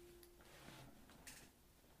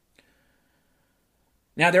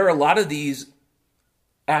 Now, there are a lot of these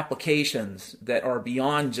applications that are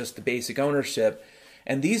beyond just the basic ownership,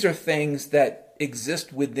 and these are things that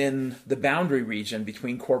exist within the boundary region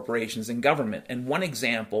between corporations and government. And one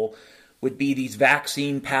example would be these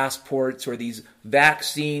vaccine passports or these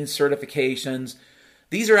vaccine certifications.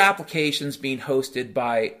 These are applications being hosted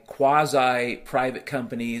by quasi-private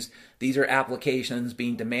companies. These are applications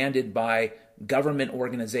being demanded by government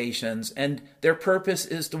organizations, and their purpose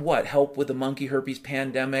is to what? Help with the monkey herpes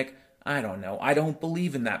pandemic? I don't know. I don't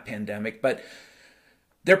believe in that pandemic, but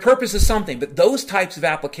their purpose is something. But those types of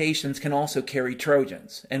applications can also carry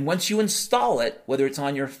Trojans. And once you install it, whether it's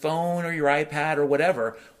on your phone or your iPad or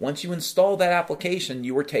whatever, once you install that application,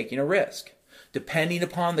 you are taking a risk. Depending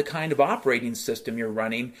upon the kind of operating system you're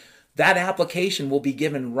running, that application will be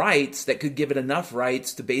given rights that could give it enough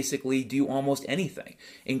rights to basically do almost anything,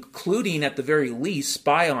 including at the very least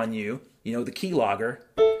spy on you, the keylogger,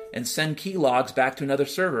 and send keylogs back to another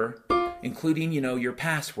server, including, your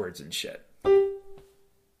passwords and shit.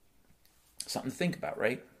 Something to think about,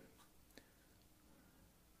 right?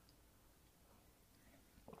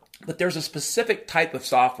 But there's a specific type of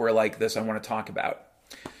software like this I want to talk about,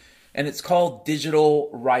 and it's called digital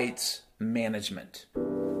rights management.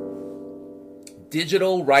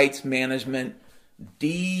 Digital Rights Management,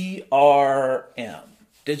 DRM,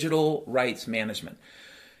 Digital Rights Management.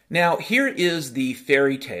 Now, here is the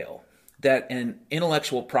fairy tale that an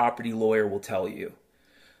intellectual property lawyer will tell you.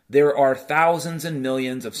 There are thousands and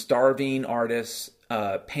millions of starving artists,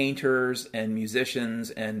 painters and musicians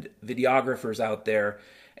and videographers out there.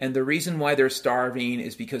 And the reason why they're starving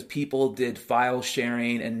is because people did file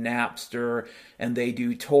sharing and Napster and they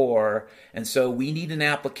do Tor. And so we need an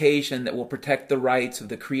application that will protect the rights of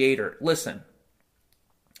the creator. Listen,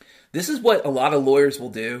 this is what a lot of lawyers will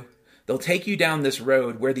do. They'll take you down this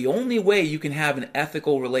road where the only way you can have an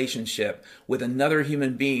ethical relationship with another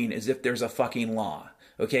human being is if there's a fucking law.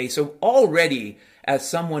 Okay, so already, as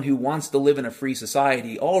someone who wants to live in a free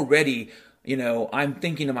society, already, I'm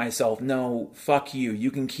thinking to myself, no, fuck you, you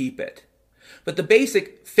can keep it. But the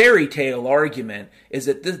basic fairy tale argument is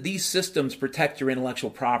that these systems protect your intellectual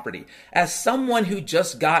property. As someone who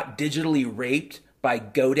just got digitally raped by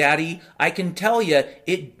GoDaddy, I can tell you,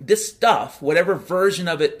 this stuff, whatever version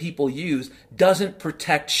of it people use, doesn't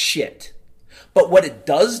protect shit. But what it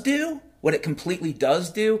does do, what it completely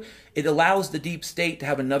does do, it allows the deep state to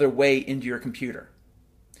have another way into your computer.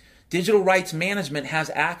 Digital rights management has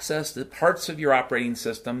access to parts of your operating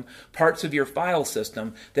system, parts of your file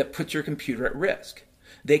system that put your computer at risk.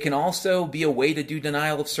 They can also be a way to do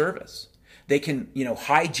denial of service. They can,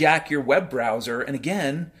 hijack your web browser. And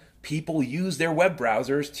again, people use their web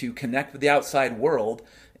browsers to connect with the outside world.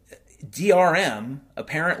 DRM,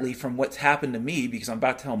 apparently from what's happened to me, because I'm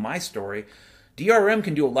about to tell my story, DRM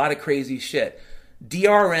can do a lot of crazy shit.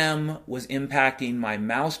 DRM was impacting my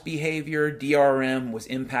mouse behavior. DRM was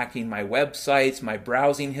impacting my websites, my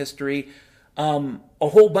browsing history. A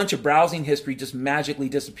whole bunch of browsing history just magically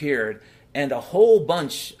disappeared, and a whole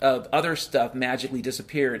bunch of other stuff magically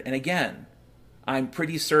disappeared. And again, I'm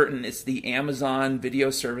pretty certain it's the Amazon Video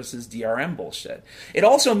Services DRM bullshit. It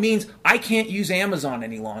also means I can't use Amazon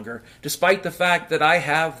any longer, despite the fact that I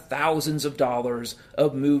have thousands of dollars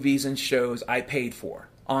of movies and shows I paid for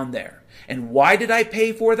on there. And why did I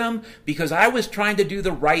pay for them? Because I was trying to do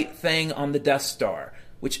the right thing on the Death Star,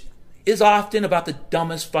 which is often about the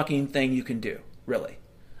dumbest fucking thing you can do, really.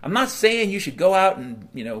 I'm not saying you should go out and,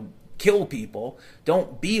 kill people.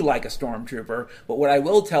 Don't be like a stormtrooper. But what I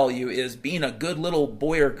will tell you is being a good little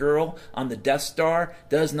boy or girl on the Death Star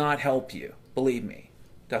does not help you. Believe me,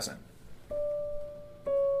 doesn't.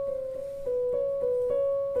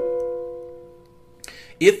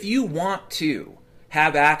 If you want to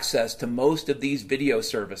have access to most of these video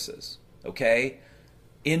services, okay,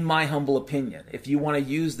 in my humble opinion, if you want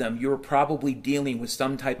to use them, you're probably dealing with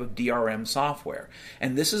some type of DRM software.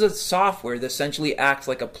 And this is a software that essentially acts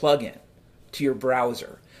like a plugin to your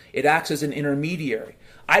browser. It acts as an intermediary.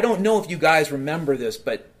 I don't know if you guys remember this,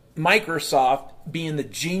 but Microsoft, being the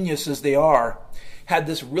geniuses they are, had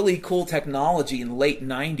this really cool technology in the late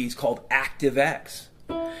 90s called ActiveX.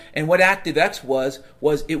 And what ActiveX was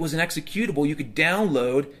it was an executable you could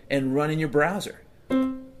download and run in your browser.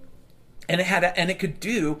 And it could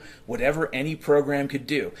do whatever any program could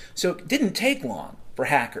do. So it didn't take long for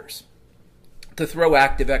hackers to throw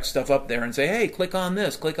ActiveX stuff up there and say, hey, click on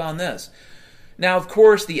this, click on this. Now, of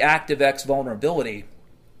course, the ActiveX vulnerability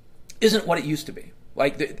isn't what it used to be.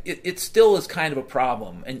 Like, it still is kind of a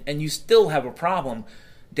problem, and you still have a problem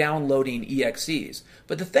downloading EXEs.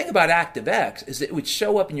 But the thing about ActiveX is that it would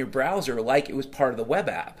show up in your browser like it was part of the web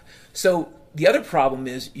app. So the other problem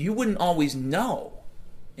is you wouldn't always know.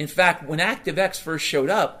 In fact, when ActiveX first showed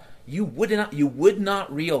up, you would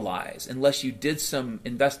not realize, unless you did some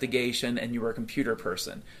investigation and you were a computer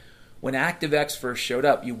person, when ActiveX first showed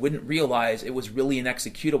up, you wouldn't realize it was really an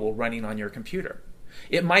executable running on your computer.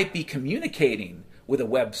 It might be communicating with a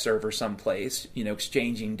web server someplace,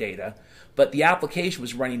 exchanging data, but the application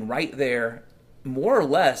was running right there, more or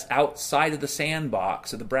less outside of the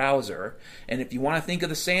sandbox of the browser. And if you want to think of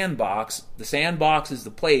the sandbox is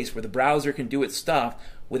the place where the browser can do its stuff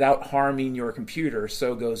without harming your computer,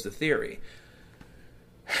 so goes the theory.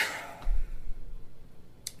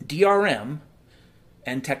 DRM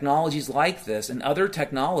and technologies like this and other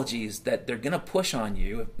technologies that they're going to push on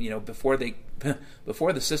you, before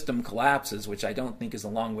the system collapses, which I don't think is a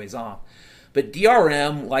long ways off. But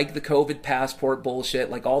DRM, like the COVID passport bullshit,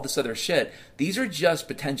 like all this other shit, these are just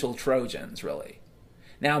potential Trojans, really.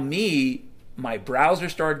 Now my browser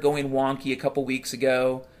started going wonky a couple weeks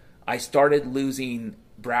ago. I started losing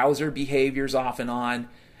browser behaviors off and on,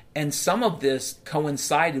 and some of this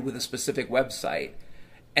coincided with a specific website.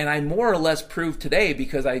 And I more or less proved today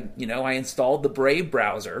because I installed the Brave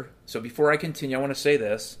browser. So before I continue, I want to say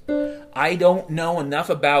this. I don't know enough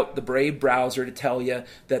about the Brave browser to tell you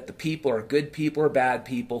that the people are good people or bad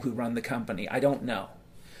people who run the company. I don't know.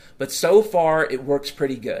 But so far, it works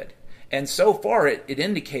pretty good. And so far, it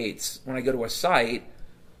indicates when I go to a site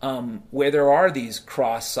where there are these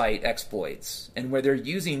cross-site exploits and where they're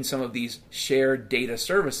using some of these shared data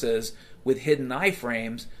services with hidden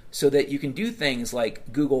iframes so that you can do things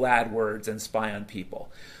like Google AdWords and spy on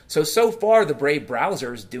people. So far, the Brave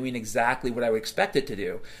browser is doing exactly what I would expect it to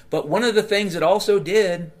do. But one of the things it also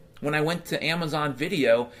did when I went to Amazon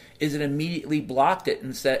Video is it immediately blocked it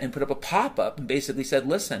and put up a pop-up and basically said,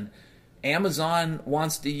 listen, Amazon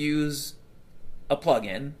wants to use a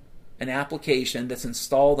plugin, an application that's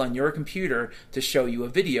installed on your computer to show you a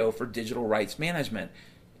video for digital rights management.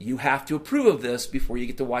 You have to approve of this before you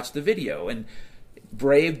get to watch the video. And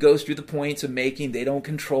Brave goes through the points of making they don't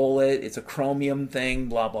control it, it's a Chromium thing,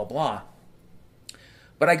 blah, blah, blah.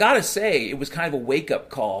 But I gotta say, it was kind of a wake-up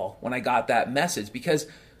call when I got that message, because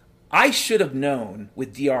I should have known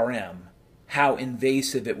with DRM how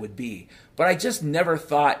invasive it would be. But I just never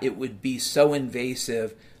thought it would be so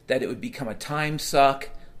invasive that it would become a time suck,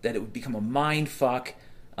 that it would become a mind fuck,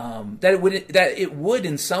 that it would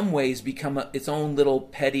in some ways become its own little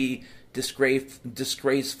petty,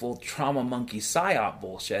 disgraceful trauma monkey psyop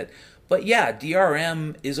bullshit. But yeah,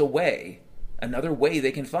 DRM is another way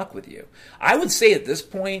they can fuck with you. I would say at this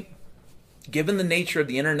point, given the nature of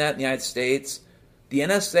the internet in the United States, the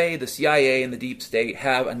NSA, the CIA, and the deep state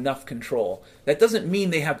have enough control. That doesn't mean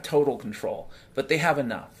they have total control, but they have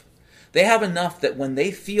enough. They have enough that when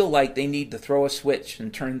they feel like they need to throw a switch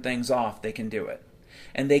and turn things off, they can do it.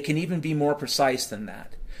 And they can even be more precise than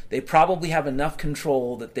that. They probably have enough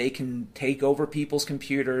control that they can take over people's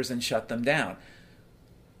computers and shut them down.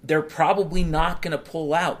 They're probably not going to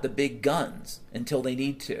pull out the big guns until they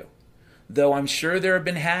need to. Though I'm sure there have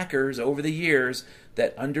been hackers over the years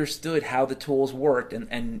that understood how the tools worked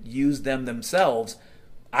and used them themselves.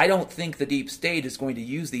 I don't think the deep state is going to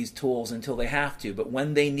use these tools until they have to, but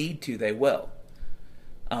when they need to, they will.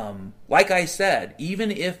 Like I said,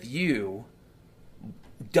 even if you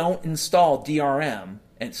don't install DRM,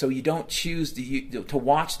 and so you don't choose to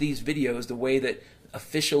watch these videos the way that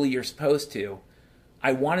officially you're supposed to,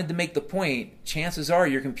 I wanted to make the point, chances are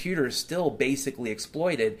your computer is still basically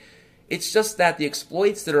exploited. It's just that the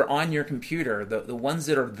exploits that are on your computer, the ones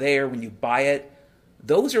that are there when you buy it,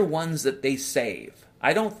 those are ones that they save.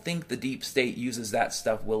 I don't think the deep state uses that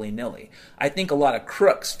stuff willy-nilly. I think a lot of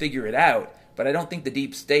crooks figure it out, but I don't think the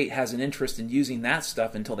deep state has an interest in using that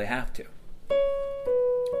stuff until they have to.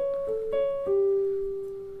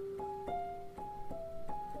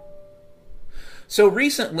 So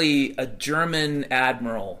recently, a German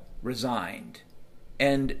admiral resigned,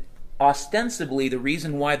 and ostensibly the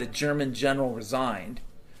reason why the German general resigned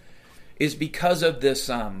is because of this,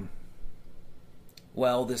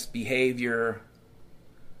 this behavior,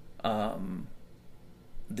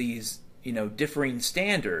 these, differing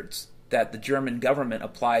standards that the German government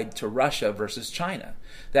applied to Russia versus China.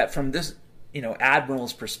 That from this,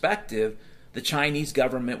 admiral's perspective, the Chinese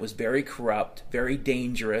government was very corrupt, very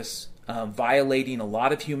dangerous, violating a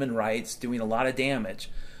lot of human rights, doing a lot of damage.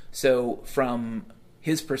 So from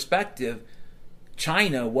his perspective,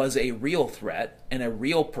 China was a real threat and a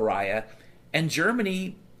real pariah, and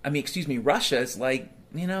Russia is like,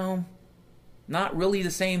 not really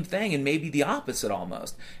the same thing, and maybe the opposite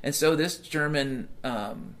almost. And so this German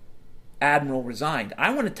admiral resigned.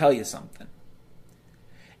 I want to tell you something.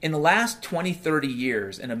 In the last 20, 30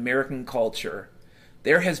 years in American culture,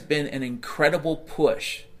 there has been an incredible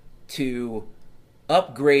push to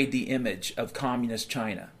upgrade the image of communist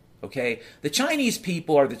China. Okay? The Chinese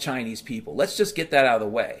people are the Chinese people. Let's just get that out of the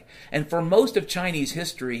way. And for most of Chinese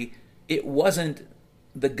history, it wasn't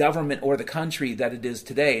the government or the country that it is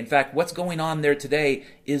today. In fact, what's going on there today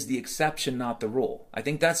is the exception, not the rule. I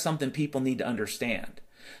think that's something people need to understand.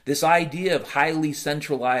 This idea of highly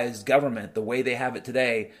centralized government, the way they have it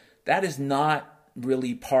today, that is not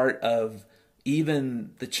really part of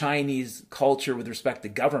even the Chinese culture with respect to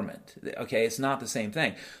government. Okay, it's not the same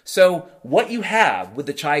thing. So what you have with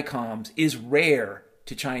the Chi-Coms is rare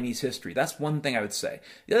to Chinese history. That's one thing I would say.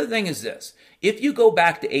 The other thing is this. If you go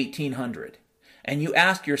back to 1800 and you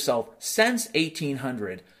ask yourself, since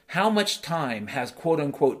 1800, how much time has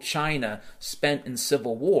quote-unquote China spent in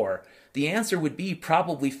civil war? The answer would be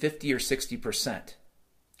probably 50 or 60%.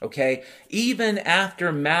 Okay? Even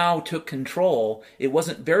after Mao took control, it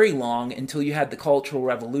wasn't very long until you had the Cultural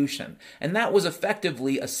Revolution. And that was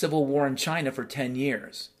effectively a civil war in China for 10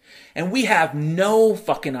 years. And we have no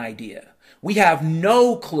fucking idea. We have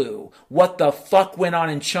no clue what the fuck went on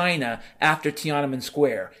in China after Tiananmen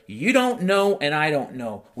Square. You don't know, and I don't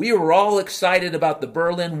know. We were all excited about the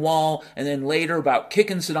Berlin Wall, and then later about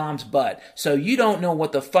kicking Saddam's butt. So you don't know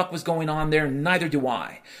what the fuck was going on there, neither do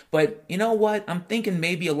I. But you know what? I'm thinking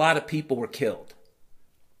maybe a lot of people were killed.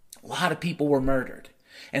 A lot of people were murdered.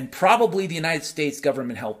 And probably the United States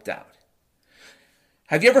government helped out.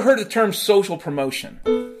 Have you ever heard the term social promotion?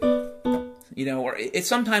 Or it's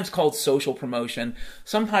sometimes called social promotion.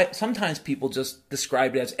 Sometimes people just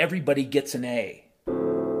describe it as everybody gets an A.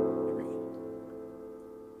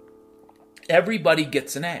 Everybody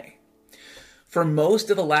gets an A. For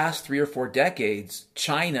most of the last 3 or 4 decades,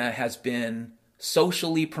 China has been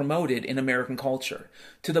socially promoted in American culture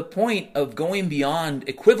to the point of going beyond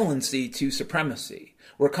equivalency to supremacy.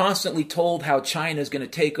 We're constantly told how China is going to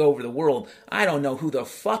take over the world. I don't know who the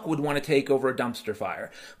fuck would want to take over a dumpster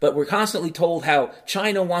fire. But we're constantly told how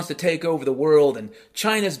China wants to take over the world and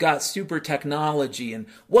China's got super technology and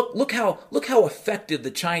look how effective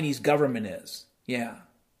the Chinese government is. Yeah.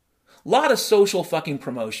 A lot of social fucking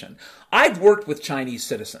promotion. I've worked with Chinese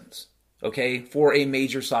citizens, okay, for a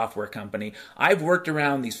major software company. I've worked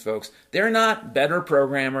around these folks. They're not better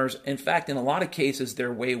programmers. In fact, in a lot of cases,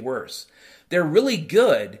 they're way worse. They're really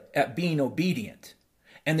good at being obedient,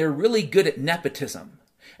 and they're really good at nepotism,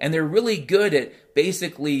 and they're really good at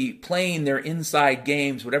basically playing their inside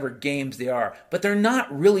games, whatever games they are, but they're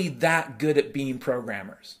not really that good at being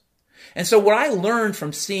programmers. And so what I learned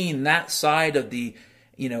from seeing that side of the,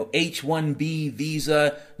 H-1B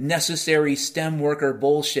visa, necessary STEM worker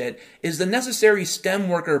bullshit is the necessary STEM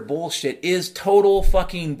worker bullshit is total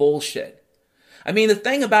fucking bullshit. I mean, the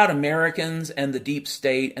thing about Americans and the deep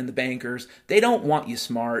state and the bankers, they don't want you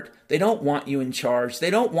smart. They don't want you in charge. They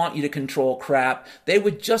don't want you to control crap. They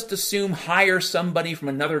would just assume hire somebody from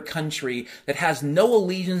another country that has no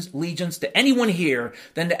allegiance to anyone here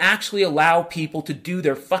than to actually allow people to do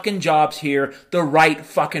their fucking jobs here the right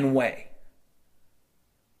fucking way.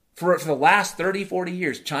 For the last 30, 40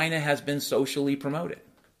 years, China has been socially promoted.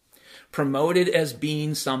 Promoted as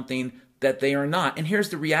being something that they are not. And here's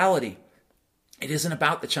the reality. It isn't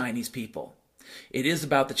about the Chinese people. It is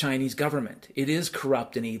about the Chinese government. It is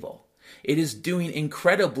corrupt and evil. It is doing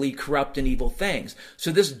incredibly corrupt and evil things.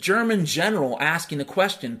 So this German general asking the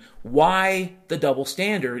question, why the double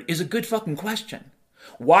standard, is a good fucking question.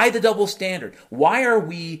 Why the double standard? Why are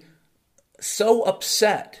we so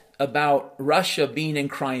upset about Russia being in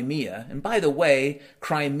Crimea? And by the way,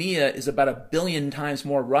 Crimea is about 1 billion times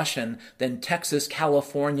more Russian than Texas,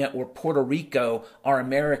 California, or Puerto Rico are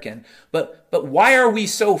American. But why are we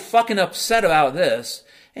so fucking upset about this?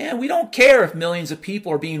 And we don't care if millions of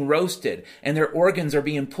people are being roasted and their organs are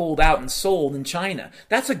being pulled out and sold in China.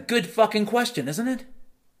 That's a good fucking question, isn't it?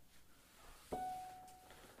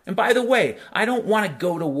 And by the way, I don't want to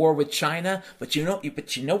go to war with China, but you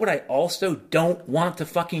know what I also don't want to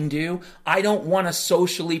fucking do? I don't want to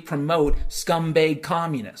socially promote scumbag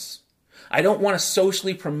communists. I don't want to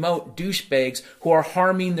socially promote douchebags who are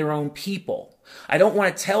harming their own people. I don't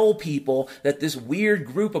want to tell people that this weird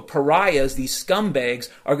group of pariahs, these scumbags,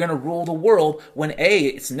 are going to rule the world when A,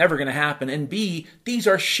 it's never going to happen, and B, these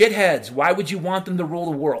are shitheads. Why would you want them to rule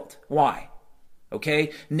the world? Why?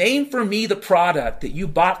 Okay? Name for me the product that you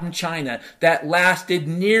bought from China that lasted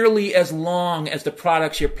nearly as long as the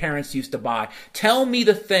products your parents used to buy. Tell me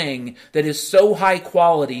the thing that is so high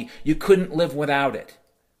quality you couldn't live without it.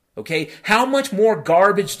 Okay? How much more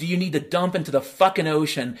garbage do you need to dump into the fucking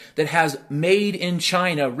ocean that has made in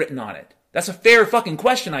China written on it? That's a fair fucking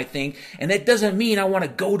question, I think. And that doesn't mean I want to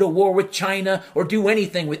go to war with China or do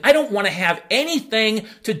anything with... I don't want to have anything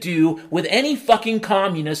to do with any fucking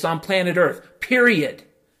communists on planet Earth. Period.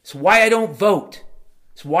 It's why I don't vote.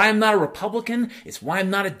 It's why I'm not a Republican. It's why I'm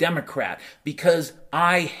not a Democrat. Because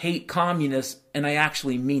I hate communists and I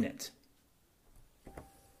actually mean it.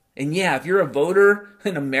 And yeah, if you're a voter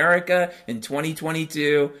in America in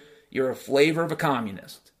 2022, you're a flavor of a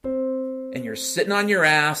communist. And you're sitting on your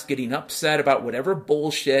ass getting upset about whatever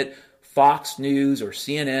bullshit Fox News or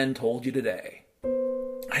CNN told you today.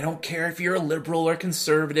 I don't care if you're a liberal or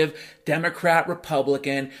conservative, Democrat,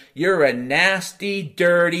 Republican. You're a nasty,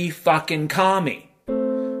 dirty fucking commie.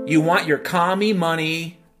 You want your commie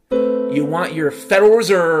money. You want your Federal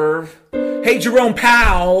Reserve. Hey, Jerome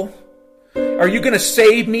Powell, are you going to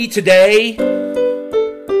save me today?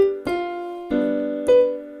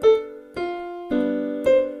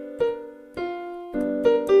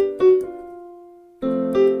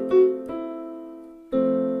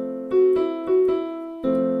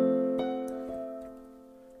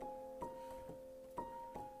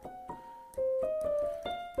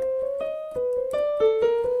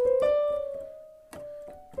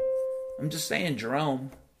 I'm just saying,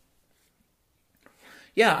 Jerome.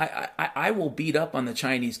 Yeah, I will beat up on the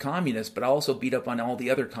Chinese communists, but I also beat up on all the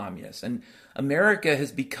other communists. And America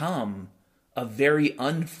has become a very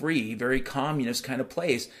unfree, very communist kind of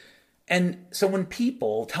place. And so when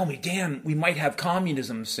people tell me, Dan, we might have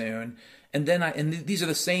communism soon, and these are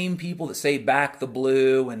the same people that say back the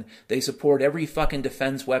blue, and they support every fucking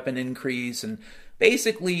defense weapon increase, and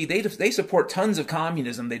basically, they support tons of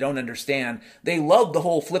communism they don't understand. They love the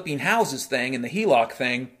whole flipping houses thing and the HELOC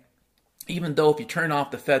thing, even though if you turn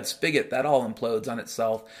off the Fed spigot, that all implodes on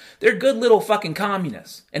itself. They're good little fucking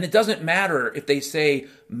communists. And it doesn't matter if they say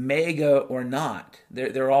MAGA or not.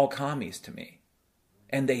 They're all commies to me.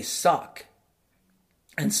 And they suck.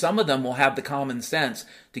 And some of them will have the common sense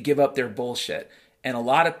to give up their bullshit. And a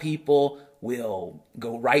lot of people will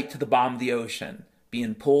go right to the bottom of the ocean,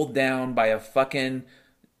 being pulled down by a fucking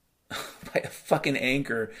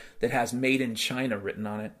anchor that has "Made in China" written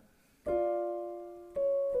on it. Yeah.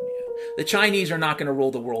 The Chinese are not going to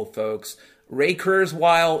rule the world, folks. Ray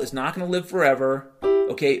Kurzweil is not going to live forever.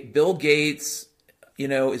 Okay, Bill Gates,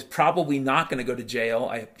 is probably not going to go to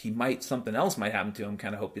jail. Something else might happen to him.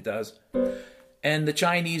 Kind of hope it does. And the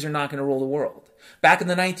Chinese are not going to rule the world. Back in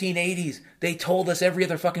the 1980s, they told us every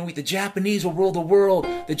other fucking week, the Japanese will rule the world.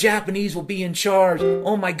 The Japanese will be in charge.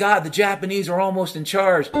 Oh my God, the Japanese are almost in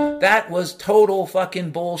charge. That was total fucking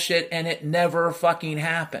bullshit, and it never fucking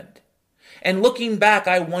happened. And looking back,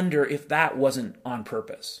 I wonder if that wasn't on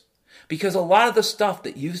purpose. Because a lot of the stuff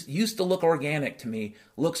that used to look organic to me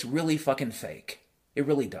looks really fucking fake. It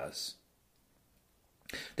really does.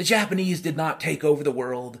 The Japanese did not take over the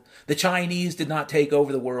world. The Chinese did not take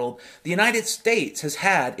over the world. The United States has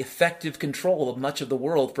had effective control of much of the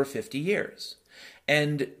world for 50 years.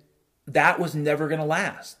 And that was never going to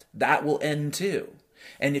last. That will end too.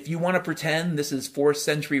 And if you want to pretend this is 4th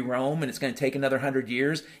century Rome and it's going to take another 100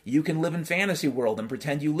 years, you can live in fantasy world and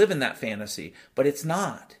pretend you live in that fantasy. But it's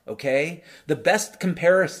not, okay? The best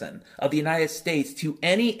comparison of the United States to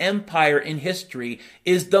any empire in history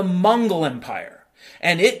is the Mongol Empire.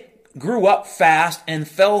 And it grew up fast and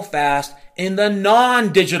fell fast in the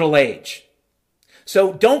non-digital age.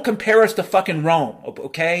 So don't compare us to fucking Rome,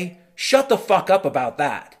 okay? Shut the fuck up about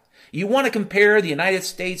that. You want to compare the United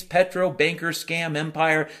States petro banker scam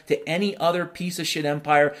empire to any other piece of shit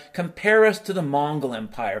empire, compare us to the Mongol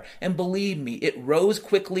Empire. And believe me, it rose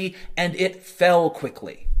quickly and it fell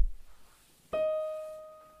quickly.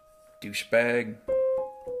 Douchebag.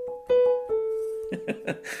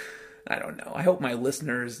 I don't know. I hope my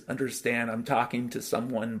listeners understand I'm talking to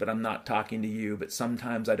someone, but I'm not talking to you. But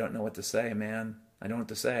sometimes I don't know what to say, man. I don't know what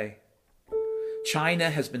to say. China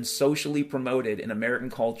has been socially promoted in American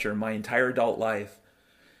culture my entire adult life.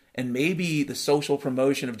 And maybe the social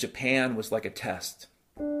promotion of Japan was like a test.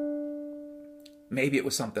 Maybe it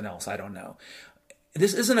was something else. I don't know.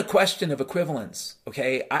 This isn't a question of equivalence,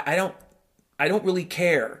 okay? I don't really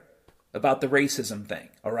care about the racism thing,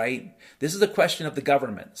 all right? This is a question of the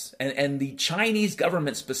governments. And the Chinese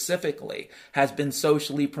government specifically has been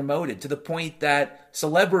socially promoted to the point that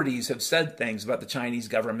celebrities have said things about the Chinese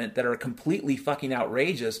government that are completely fucking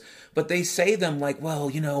outrageous, but they say them like, well,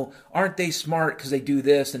 you know, aren't they smart because they do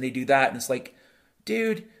this and they do that? And it's like,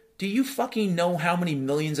 dude, do you fucking know how many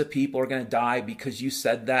millions of people are going to die because you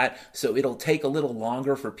said that, so it'll take a little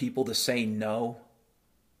longer for people to say no?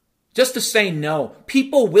 Just to say no.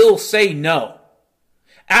 People will say no.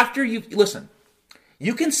 After you, listen,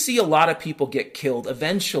 you can see a lot of people get killed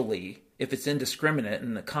eventually if it's indiscriminate,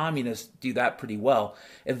 and the communists do that pretty well.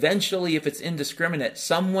 Eventually, if it's indiscriminate,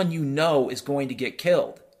 someone you know is going to get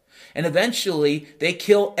killed. And eventually, they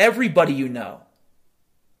kill everybody you know.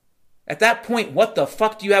 At that point, what the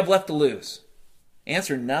fuck do you have left to lose?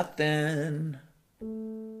 Answer nothing.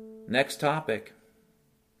 Next topic.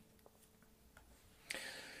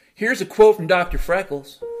 Here's a quote from Dr.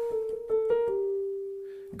 Freckles.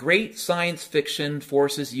 Great science fiction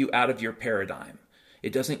forces you out of your paradigm.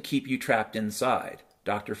 It doesn't keep you trapped inside.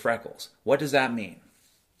 Dr. Freckles. What does that mean?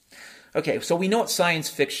 Okay, so we know what science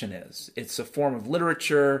fiction is. It's a form of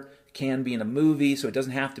literature, can be in a movie, so it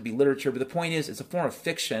doesn't have to be literature. But the point is, it's a form of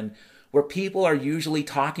fiction where people are usually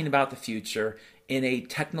talking about the future in a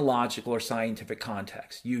technological or scientific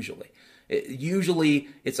context, usually. Usually,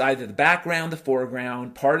 it's either the background, the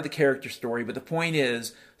foreground, part of the character story, but the point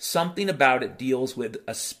is, something about it deals with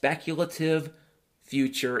a speculative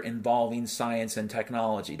future involving science and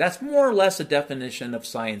technology. That's more or less a definition of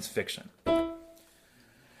science fiction.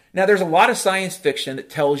 Now, there's a lot of science fiction that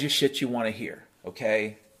tells you shit you want to hear,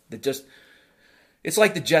 okay? It's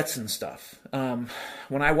like the Jetsons stuff.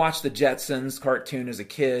 When I watched the Jetsons cartoon as a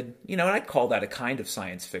kid, and I'd call that a kind of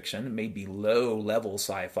science fiction. It may be low-level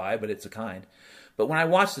sci-fi, but it's a kind. But when I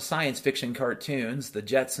watched the science fiction cartoons, the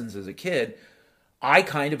Jetsons as a kid, I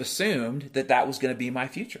kind of assumed that that was going to be my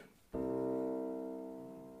future.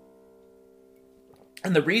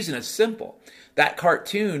 And the reason is simple. That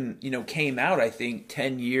cartoon, came out, I think,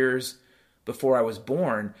 10 years before I was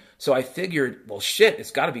born. So I figured, well, shit,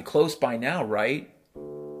 it's got to be close by now, right?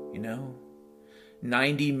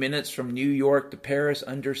 90 minutes from New York to Paris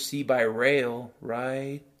undersea by rail,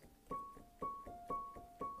 right?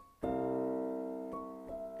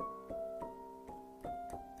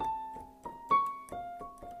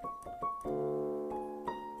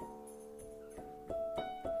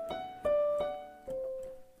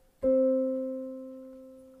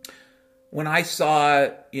 When I saw,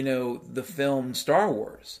 the film Star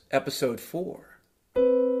Wars, Episode 4,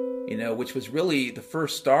 which was really the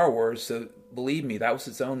first Star Wars, so believe me, that was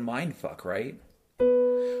its own mindfuck, right?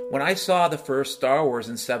 When I saw the first Star Wars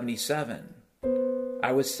in 1977,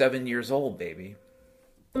 I was 7 years old, baby.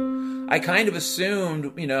 I kind of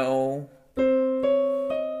assumed,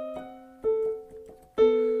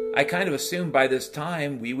 by this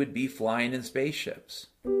time we would be flying in spaceships.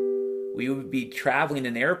 We would be traveling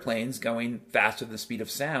in airplanes going faster than the speed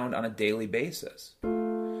of sound on a daily basis.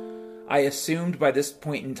 I assumed by this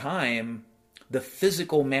point in time, the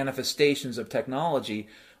physical manifestations of technology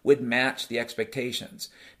would match the expectations.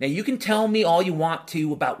 Now, you can tell me all you want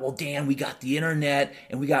to about, well, Dan, we got the internet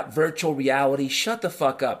and we got virtual reality. Shut the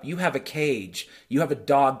fuck up. You have a cage. You have a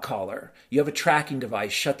dog collar. You have a tracking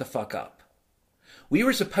device. Shut the fuck up. We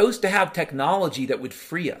were supposed to have technology that would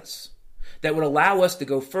free us, that would allow us to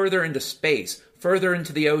go further into space, further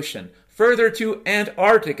into the ocean, further to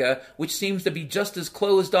Antarctica, which seems to be just as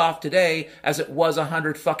closed off today as it was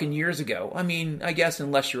 100 fucking years ago. I mean, I guess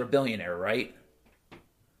unless you're a billionaire, right?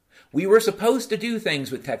 We were supposed to do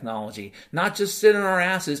things with technology, not just sit on our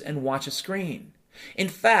asses and watch a screen. In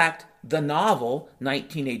fact, the novel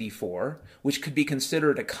 1984, which could be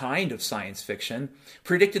considered a kind of science fiction,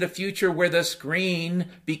 predicted a future where the screen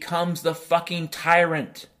becomes the fucking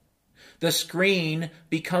tyrant. The screen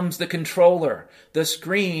becomes the controller. The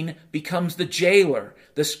screen becomes the jailer.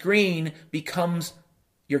 The screen becomes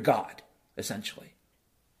your God, essentially.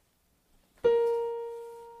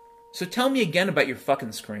 So tell me again about your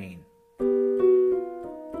fucking screen.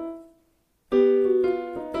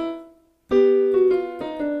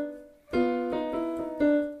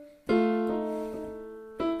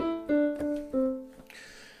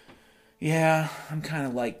 Yeah, I'm kind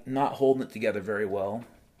of like not holding it together very well.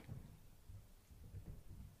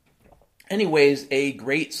 Anyways, a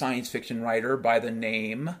great science fiction writer by the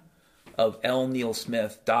name of L. Neil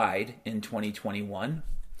Smith died in 2021.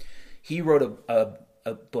 He wrote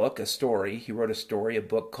a book, a story. He wrote a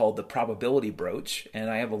book called The Probability Brooch, and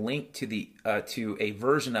I have a link to a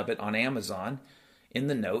version of it on Amazon in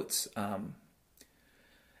the notes.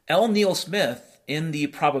 L. Neil Smith, in The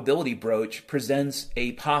Probability Brooch, presents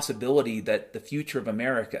a possibility that the future of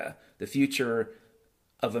America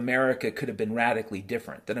could have been radically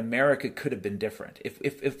different, that America could have been different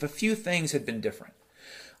if a few things had been different.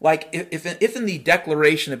 Like if in the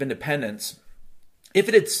Declaration of Independence, if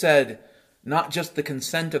it had said not just the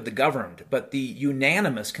consent of the governed, but the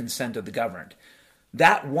unanimous consent of the governed,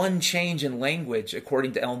 that one change in language,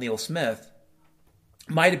 according to L. Neil Smith,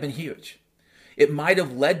 might have been huge. It might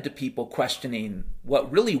have led to people questioning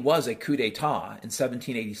what really was a coup d'etat in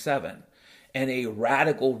 1787 and a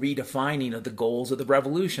radical redefining of the goals of the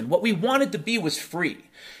revolution. What we wanted to be was free.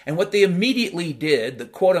 And what they immediately did, the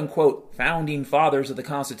quote-unquote founding fathers of the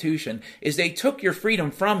Constitution, is they took your freedom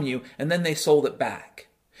from you and then they sold it back.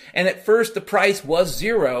 And at first the price was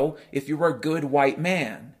zero if you were a good white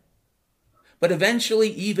man. But eventually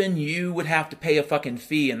even you would have to pay a fucking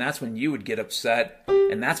fee, and that's when you would get upset.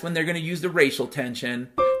 And that's when they're going to use the racial tension,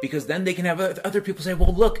 because then they can have other people say,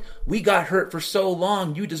 well, look, we got hurt for so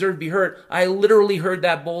long. You deserve to be hurt. I literally heard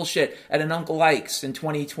that bullshit at an Uncle Ike's in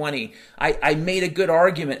 2020. I made a good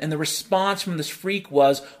argument, and the response from this freak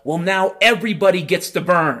was, well, now everybody gets to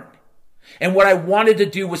burn. And what I wanted to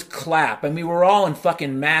do was clap. And we were all in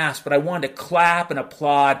fucking masks, but I wanted to clap and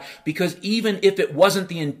applaud, because even if it wasn't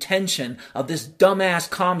the intention of this dumbass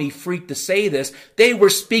commie freak to say this, they were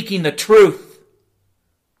speaking the truth.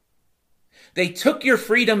 They took your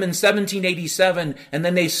freedom in 1787 and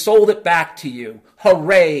then they sold it back to you.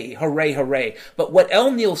 Hooray, hooray, hooray. But what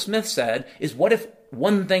L. Neil Smith said is, what if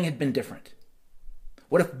one thing had been different?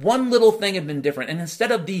 What if one little thing had been different, and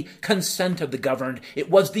instead of the consent of the governed, it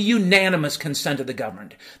was the unanimous consent of the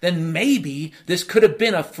governed? Then maybe this could have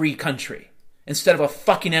been a free country instead of a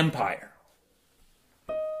fucking empire.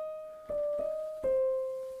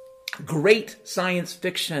 Great science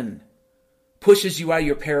fiction pushes you out of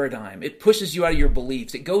your paradigm. It pushes you out of your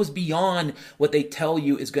beliefs. It goes beyond what they tell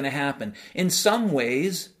you is going to happen. In some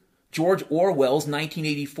ways, George Orwell's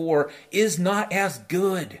 1984 is not as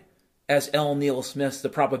good as L. Neil Smith's The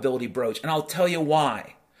Probability Brooch. And I'll tell you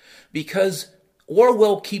why. Because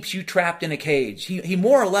Orwell keeps you trapped in a cage. He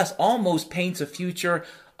more or less almost paints a future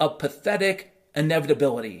of pathetic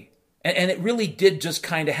inevitability. And it really did just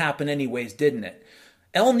kind of happen anyways, didn't it?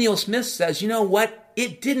 L. Neil Smith says, you know what?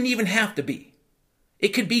 It didn't even have to be. It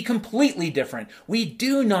could be completely different. We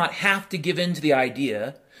do not have to give in to the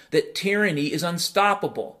idea that tyranny is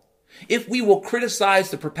unstoppable. If we will criticize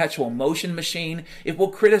the perpetual motion machine, if we'll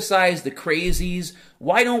criticize the crazies,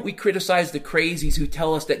 why don't we criticize the crazies who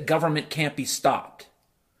tell us that government can't be stopped?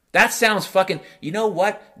 That sounds fucking, you know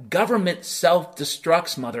what? Government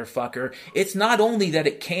self-destructs, motherfucker. It's not only that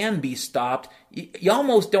it can be stopped, you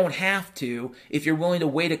almost don't have to if you're willing to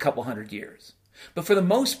wait a couple hundred years. But for the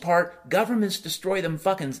most part, governments destroy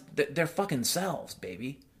their fucking selves,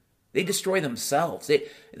 baby. They destroy themselves.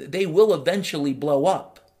 They will eventually blow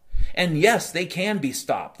up. And yes, they can be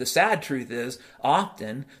stopped. The sad truth is,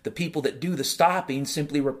 often, the people that do the stopping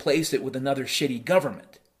simply replace it with another shitty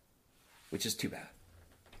government, which is too bad.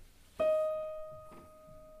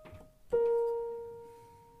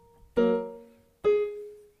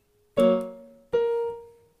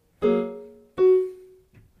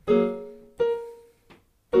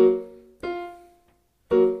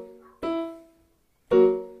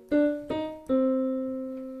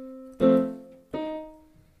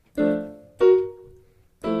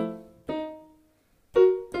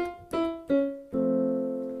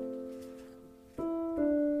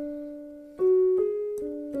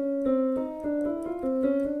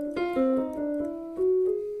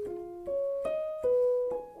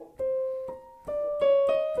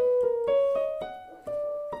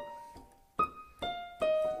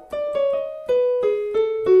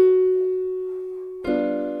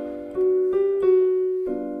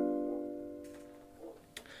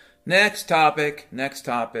 Next topic.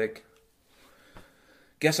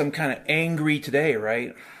 Guess I'm kind of angry today,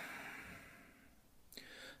 right?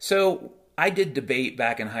 So I did debate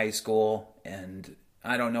back in high school, and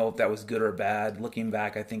I don't know if that was good or bad. Looking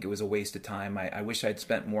back, I think it was a waste of time. I wish I'd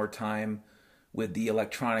spent more time with the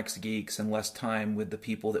electronics geeks and less time with the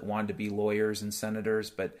people that wanted to be lawyers and senators,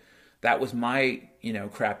 but that was my,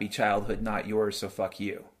 crappy childhood, not yours, so fuck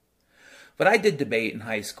you. But I did debate in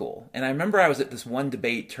high school, and I remember I was at this one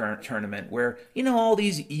debate tournament where, all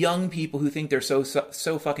these young people who think they're so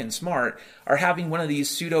fucking smart are having one of these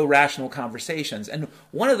pseudo-rational conversations, and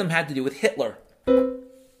one of them had to do with Hitler.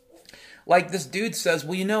 Like, this dude says,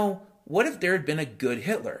 well, what if there had been a good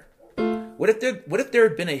Hitler? What if there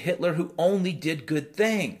had been a Hitler who only did good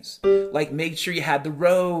things? Like made sure you had the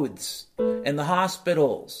roads and the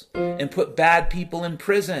hospitals and put bad people in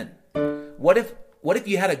prison? What if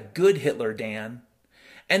you had a good Hitler, Dan?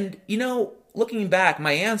 And, looking back,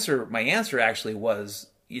 my answer actually was,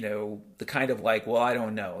 the kind of like, well, I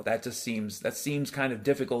don't know. That seems kind of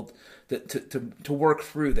difficult to work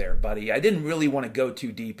through there, buddy. I didn't really want to go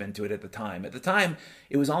too deep into it at the time. At the time,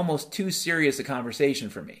 it was almost too serious a conversation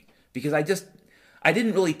for me because I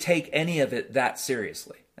didn't really take any of it that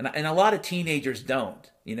seriously. And a lot of teenagers don't.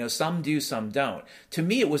 Some do, some don't. To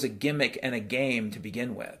me, it was a gimmick and a game to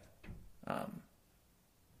begin with.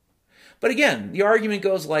 But again, the argument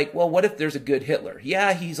goes like, well, what if there's a good Hitler?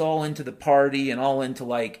 Yeah, he's all into the party and all into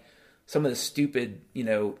like some of the stupid,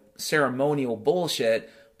 ceremonial bullshit,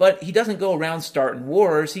 but he doesn't go around starting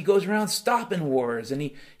wars. He goes around stopping wars, and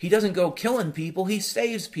he doesn't go killing people. He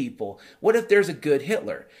saves people. What if there's a good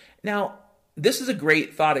Hitler? Now, this is a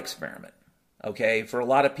great thought experiment. Okay, for a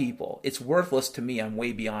lot of people. It's worthless to me. I'm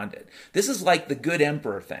way beyond it. This is like the good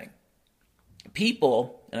emperor thing.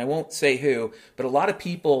 People, and I won't say who, but a lot of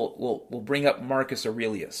people will bring up Marcus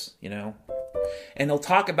Aurelius, and they'll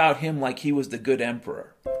talk about him like he was the good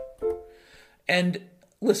emperor. And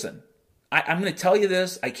listen, I'm going to tell you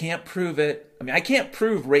this. I can't prove it. I can't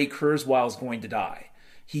prove Ray Kurzweil is going to die.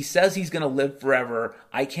 He says he's going to live forever.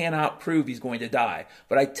 I cannot prove he's going to die.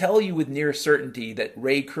 But I tell you with near certainty that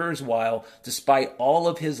Ray Kurzweil, despite all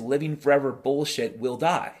of his living forever bullshit, will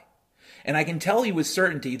die. And I can tell you with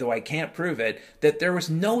certainty, though I can't prove it, that there was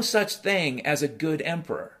no such thing as a good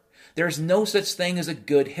emperor. There's no such thing as a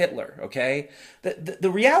good Hitler, okay?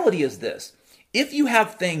 The reality is this. If you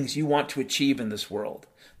have things you want to achieve in this world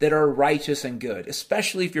that are righteous and good,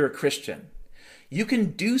 especially if you're a Christian, you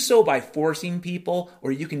can do so by forcing people,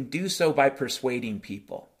 or you can do so by persuading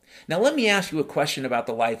people. Now, let me ask you a question about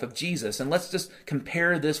the life of Jesus, and let's just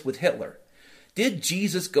compare this with Hitler. Did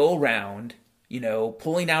Jesus go around,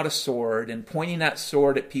 pulling out a sword and pointing that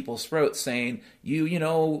sword at people's throats, saying,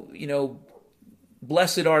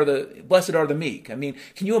 blessed are the meek? I mean,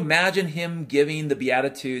 can you imagine him giving the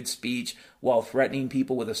Beatitudes speech while threatening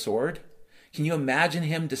people with a sword? Can you imagine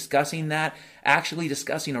him discussing that, actually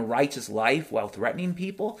discussing a righteous life while threatening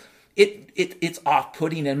people? It's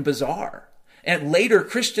off-putting and bizarre. And later,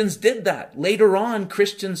 Christians did that. Later on,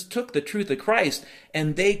 Christians took the truth of Christ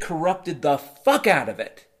and they corrupted the fuck out of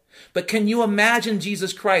it. But can you imagine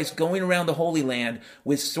Jesus Christ going around the Holy Land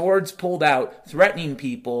with swords pulled out, threatening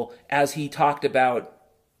people as he talked about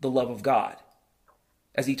the love of God,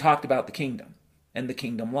 as he talked about the kingdom and the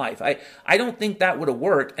kingdom life? I don't think that would have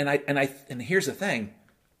worked. And here's the thing.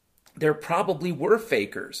 There probably were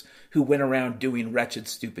fakers who went around doing wretched,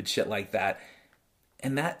 stupid shit like that.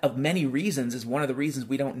 And that, of many reasons, is one of the reasons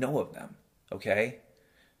we don't know of them. Okay?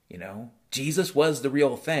 Jesus was the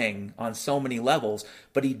real thing on so many levels,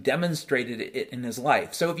 but he demonstrated it in his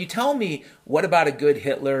life. So if you tell me, what about a good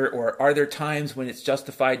Hitler, or are there times when it's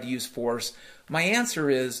justified to use force? My answer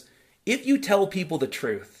is, if you tell people the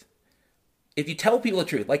truth, like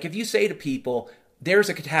if you say to people, there's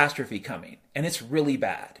a catastrophe coming, and it's really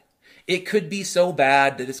bad. It could be so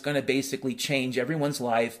bad that it's going to basically change everyone's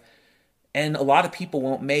life, and a lot of people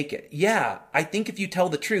won't make it. Yeah, I think if you tell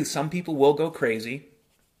the truth, some people will go crazy,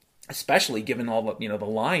 especially given all the, the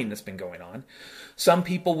lying that's been going on. Some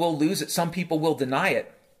people will lose it. Some people will deny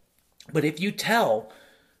it. But if you tell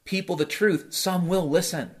people the truth, some will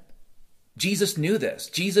listen. Jesus knew this.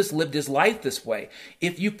 Jesus lived his life this way.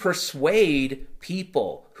 If you persuade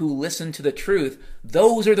people who listen to the truth,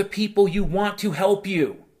 those are the people you want to help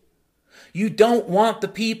you. You don't want the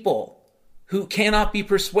people who cannot be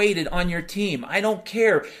persuaded on your team. I don't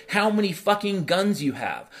care how many fucking guns you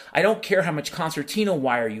have. I don't care how much concertina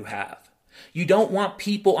wire you have. You don't want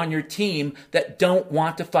people on your team that don't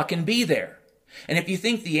want to fucking be there. And if you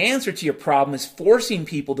think the answer to your problem is forcing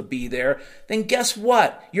people to be there, then guess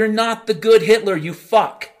what? You're not the good Hitler, you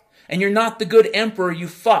fuck. And you're not the good emperor, you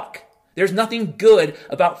fuck. There's nothing good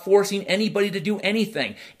about forcing anybody to do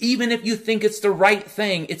anything. Even if you think it's the right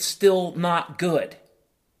thing, it's still not good.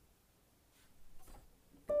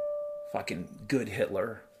 Fucking good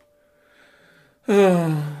Hitler.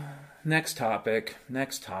 Next topic.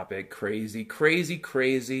 Crazy.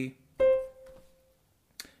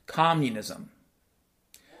 Communism.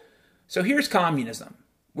 So here's communism.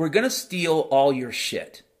 We're going to steal all your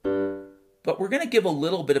shit, but we're going to give a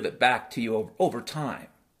little bit of it back to you over time.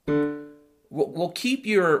 We'll keep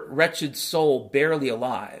your wretched soul barely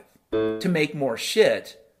alive to make more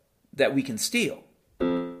shit that we can steal.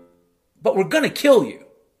 But we're going to kill you.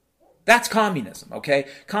 That's communism, okay?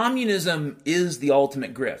 Communism is the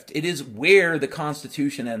ultimate grift. It is where the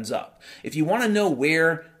Constitution ends up. If you want to know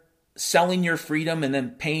where selling your freedom and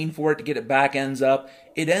then paying for it to get it back ends up,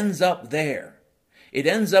 it ends up there. It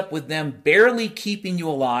ends up with them barely keeping you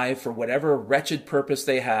alive for whatever wretched purpose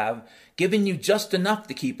they have, giving you just enough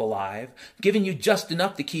to keep alive, giving you just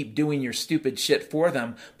enough to keep doing your stupid shit for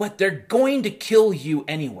them, but they're going to kill you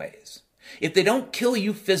anyways. If they don't kill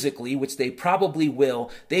you physically, which they probably will,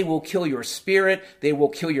 they will kill your spirit, they will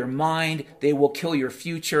kill your mind, they will kill your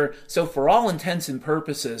future. So for all intents and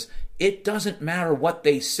purposes, it doesn't matter what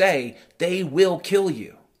they say, they will kill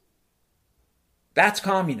you. That's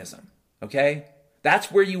communism, okay?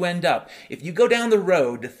 That's where you end up. If you go down the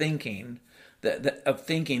road to thinking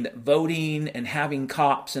that voting and having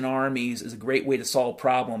cops and armies is a great way to solve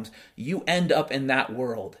problems, you end up in that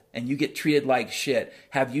world and you get treated like shit.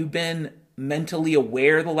 Have you been mentally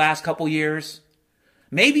aware the last couple years?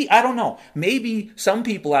 Maybe, I don't know, maybe some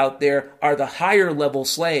people out there are the higher level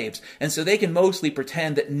slaves, and so they can mostly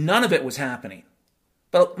pretend that none of it was happening.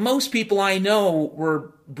 But most people I know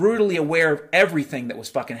were brutally aware of everything that was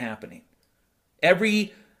fucking happening.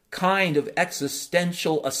 Every kind of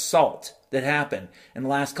existential assault that happened in the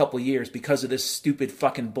last couple of years because of this stupid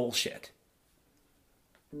fucking bullshit.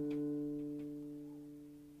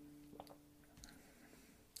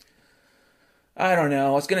 I don't know.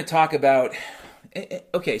 I was going to talk about...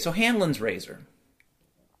 Okay, so Hanlon's razor.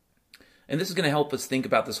 And this is going to help us think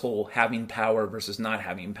about this whole having power versus not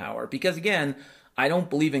having power. Because again, I don't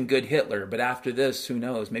believe in good Hitler, but after this, who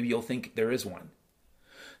knows? Maybe you'll think there is one.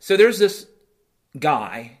 So there's this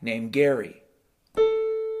guy named Gary.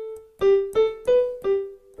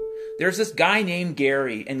 There's this guy named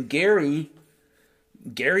Gary, and Gary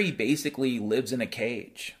basically lives in a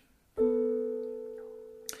cage.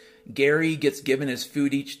 Gary gets given his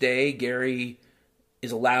food each day. Gary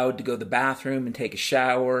is allowed to go to the bathroom and take a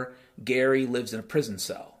shower. Gary lives in a prison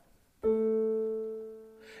cell.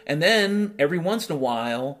 And then, every once in a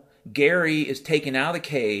while, Gary is taken out of the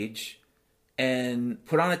cage and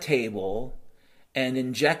put on a table and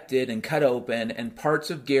injected and cut open, and parts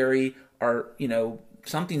of Gary are,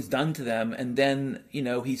 something's done to them, and then,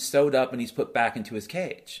 he's sewed up and he's put back into his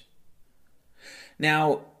cage.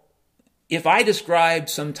 Now, if I described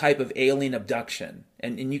some type of alien abduction,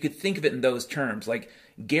 and you could think of it in those terms, like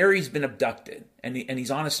Gary's been abducted, and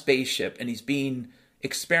he's on a spaceship, and he's being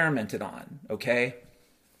experimented on, okay?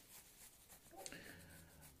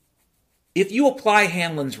 If you apply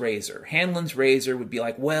Hanlon's razor would be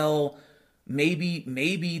like, well,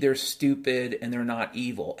 maybe they're stupid and they're not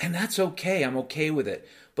evil. And that's okay. I'm okay with it.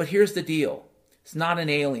 But here's the deal. It's not an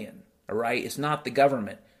alien, all right? It's not the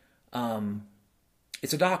government.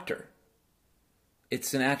 It's a doctor.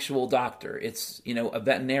 It's an actual doctor. It's, a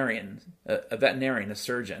veterinarian, a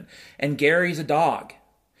surgeon. And Gary's a dog.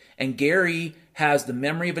 And Gary has the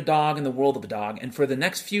memory of a dog and the world of a dog. And for the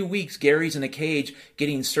next few weeks, Gary's in a cage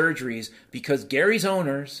getting surgeries because Gary's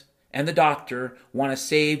owners and the doctor want to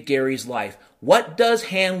save Gary's life. What does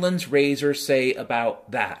Hanlon's razor say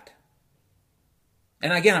about that?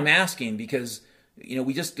 And again, I'm asking because,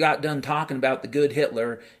 we just got done talking about the good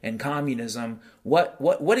Hitler and communism.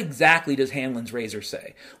 What exactly does Hanlon's razor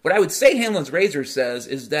say? What I would say Hanlon's razor says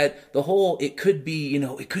is that it could be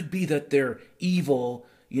that they're evil,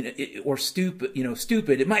 or stupid,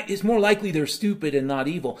 stupid. It's more likely they're stupid and not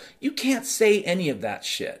evil. You can't say any of that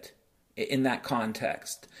shit in that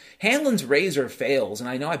context. Hanlon's razor fails, and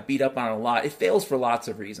I know I beat up on it a lot. It fails for lots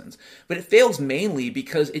of reasons, but it fails mainly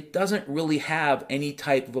because it doesn't really have any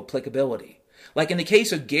type of applicability. Like in the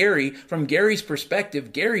case of Gary, from Gary's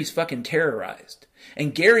perspective, Gary's fucking terrorized.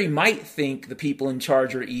 And Gary might think the people in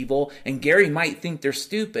charge are evil, and Gary might think they're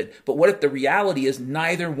stupid. But what if the reality is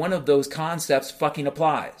neither one of those concepts fucking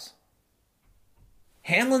applies?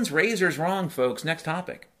 Hanlon's razor's wrong, folks. Next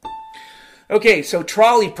topic. Okay, so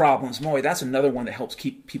trolley problems. Boy, that's another one that helps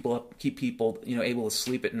keep people able to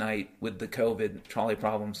sleep at night with the COVID trolley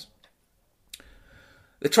problems.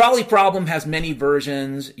 The trolley problem has many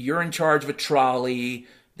versions. You're in charge of a trolley.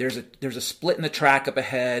 There's a split in the track up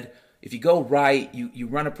ahead. If you go right, you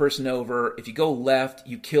run a person over. If you go left,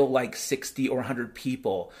 you kill like 60 or 100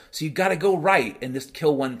 people. So you got to go right and just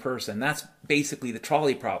kill one person. That's basically the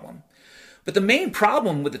trolley problem. But the main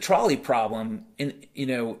problem with the trolley problem,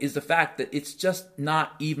 is the fact that it's just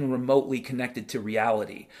not even remotely connected to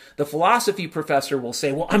reality. The philosophy professor will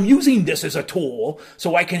say, well, I'm using this as a tool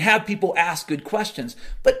so I can have people ask good questions.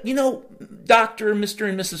 But, Dr., Mr.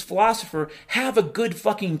 and Mrs. Philosopher, have a good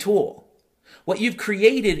fucking tool. What you've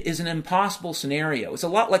created is an impossible scenario. It's a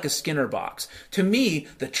lot like a Skinner box. To me,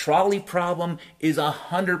 the trolley problem is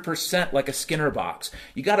 100% like a Skinner box.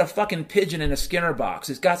 You got a fucking pigeon in a Skinner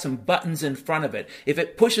box. It's got some buttons in front of it. If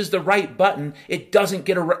it pushes the right button, it does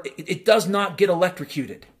not get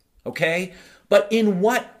electrocuted. Okay? But in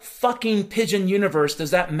what fucking pigeon universe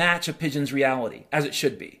does that match a pigeon's reality, as it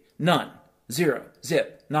should be? None. Zero.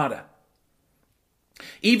 Zip. Nada.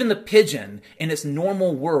 Even the pigeon in its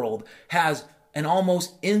normal world has an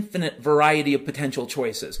almost infinite variety of potential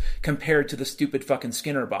choices compared to the stupid fucking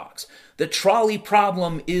Skinner box. The trolley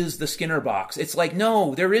problem is the Skinner box. It's like,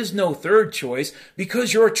 no, there is no third choice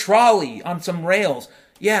because you're a trolley on some rails.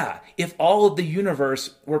 Yeah, if all of the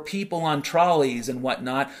universe were people on trolleys and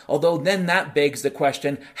whatnot, although then that begs the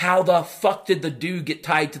question, how the fuck did the dude get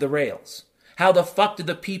tied to the rails? How the fuck did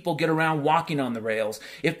the people get around walking on the rails?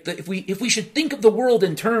 If we should think of the world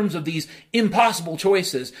in terms of these impossible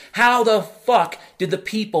choices, how the fuck did the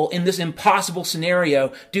people in this impossible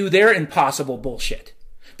scenario do their impossible bullshit?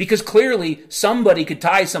 Because clearly somebody could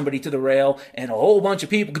tie somebody to the rail and a whole bunch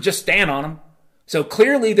of people could just stand on them. So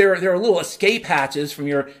clearly there are little escape hatches from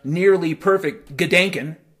your nearly perfect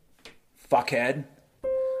Gedanken. Fuckhead.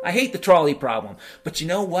 I hate the trolley problem. But you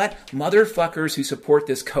know what? Motherfuckers who support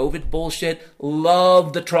this COVID bullshit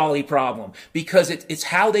love the trolley problem because it's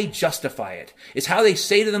how they justify it. It's how they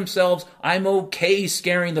say to themselves, I'm okay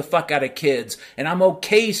scaring the fuck out of kids, and I'm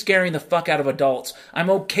okay scaring the fuck out of adults. I'm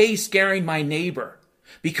okay scaring my neighbor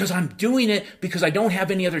because I'm doing it because I don't have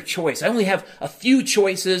any other choice. I only have a few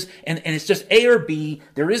choices, and it's just A or B.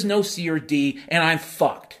 There is no C or D, and I'm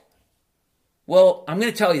fucked. Well, I'm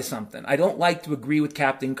going to tell you something. I don't like to agree with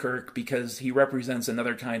Captain Kirk because he represents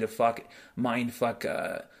another kind of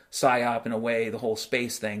mindfuck psyop in a way, the whole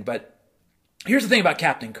space thing. But here's the thing about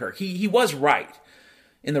Captain Kirk. He was right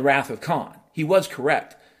in the Wrath of Khan. He was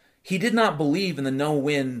correct. He did not believe in the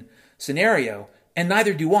no-win scenario, and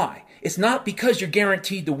neither do I. It's not because you're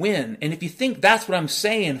guaranteed to win, and if you think that's what I'm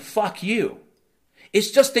saying, fuck you.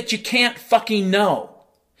 It's just that you can't fucking know.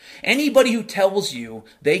 Anybody who tells you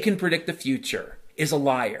they can predict the future is a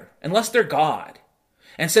liar, unless they're God.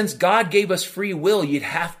 And since God gave us free will, you'd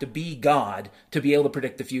have to be God to be able to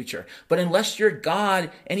predict the future. But unless you're God,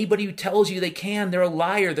 anybody who tells you they can, they're a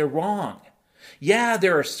liar, they're wrong. Yeah,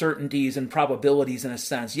 there are certainties and probabilities in a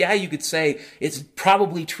sense. Yeah, you could say it's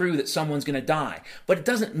probably true that someone's going to die, but it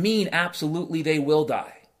doesn't mean absolutely they will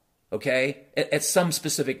die. Okay? At some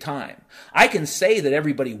specific time. I can say that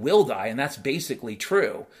everybody will die, and that's basically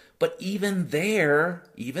true. But even there,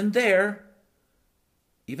 you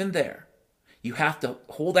have to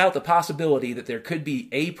hold out the possibility that there could be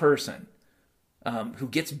a person who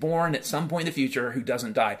gets born at some point in the future who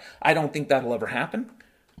doesn't die. I don't think that'll ever happen.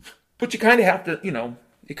 But you kind of have to,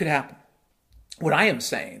 it could happen. What I am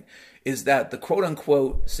saying is that the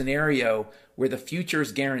quote-unquote scenario where the future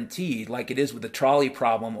is guaranteed, like it is with the trolley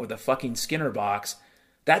problem or the fucking Skinner box,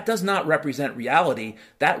 that does not represent reality.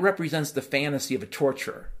 That represents the fantasy of a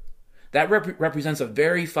torturer. That represents a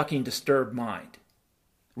very fucking disturbed mind.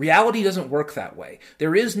 Reality doesn't work that way.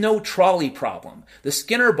 There is no trolley problem. The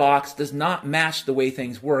Skinner box does not match the way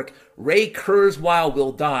things work. Ray Kurzweil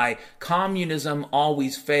will die. Communism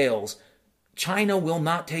always fails. China will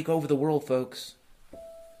not take over the world, folks.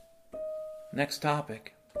 Next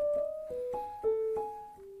topic.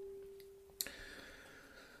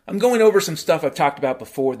 I'm going over some stuff I've talked about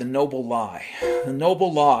before, the noble lie. The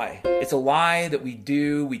noble lie. It's a lie that we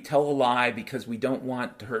do. We tell a lie because we don't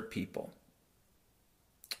want to hurt people.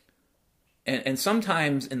 And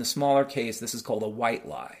sometimes, in the smaller case, this is called a white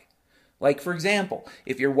lie. Like, for example,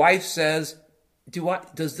 if your wife says,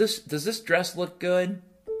 does this dress look good?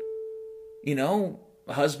 A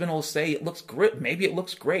husband will say, it looks great. Maybe it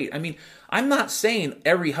looks great. I mean, I'm not saying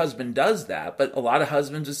every husband does that, but a lot of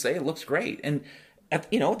husbands just say it looks great. And, at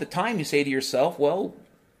the time you say to yourself, well,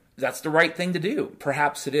 that's the right thing to do.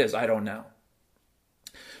 Perhaps it is. I don't know.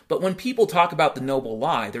 But when people talk about the noble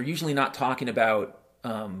lie, they're usually not talking about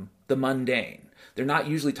the mundane. They're not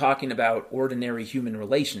usually talking about ordinary human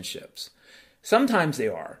relationships. Sometimes they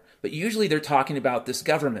are, but usually they're talking about this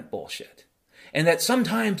government bullshit. And that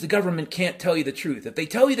sometimes the government can't tell you the truth. If they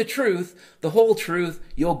tell you the truth, the whole truth,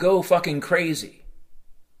 you'll go fucking crazy.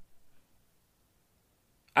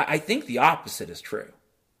 I think the opposite is true.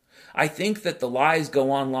 I think that the lies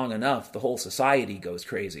go on long enough, the whole society goes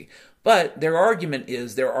crazy. But their argument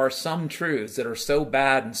is there are some truths that are so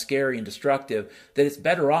bad and scary and destructive that it's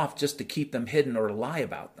better off just to keep them hidden or to lie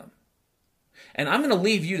about them. And I'm going to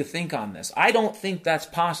leave you to think on this. I don't think that's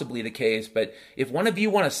possibly the case, but if one of you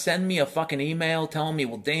want to send me a fucking email telling me,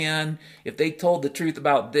 well, Dan, if they told the truth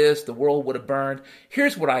about this, the world would have burned.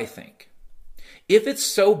 Here's what I think. If it's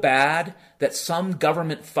so bad that some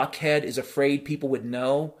government fuckhead is afraid people would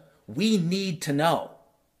know, we need to know.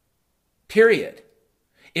 Period.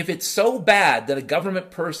 If it's so bad that a government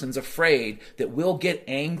person's afraid that we'll get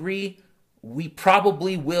angry, we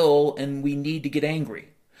probably will, and we need to get angry.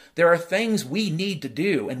 There are things we need to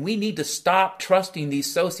do, and we need to stop trusting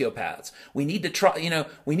these sociopaths. We need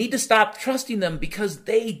to stop trusting them because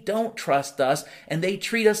they don't trust us and they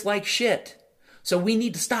treat us like shit. So we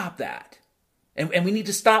need to stop that. And we need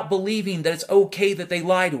to stop believing that it's okay that they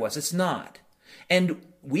lie to us. It's not. And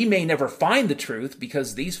we may never find the truth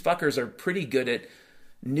because these fuckers are pretty good at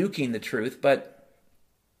nuking the truth, but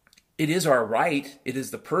it is our right. It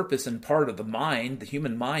is the purpose and part of the mind, the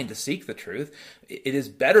human mind, to seek the truth. It is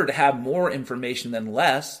better to have more information than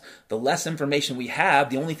less. The less information we have,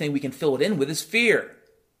 the only thing we can fill it in with is fear.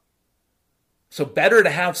 So better to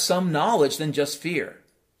have some knowledge than just fear.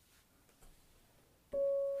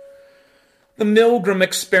 The Milgram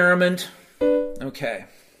experiment. Okay.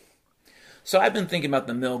 So I've been thinking about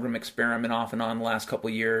the Milgram experiment off and on the last couple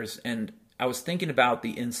of years, and I was thinking about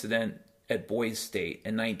the incident at Boys State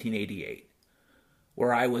in 1988,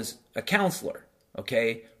 where I was a counselor,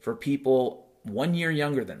 okay, for people 1 year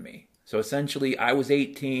younger than me. So essentially, I was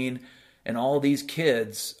 18, and all these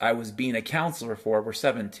kids I was being a counselor for were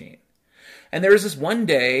 17. And there was this one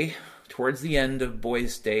day towards the end of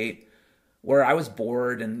Boys State where I was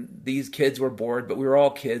bored, and these kids were bored, but we were all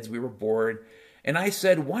kids, we were bored. And I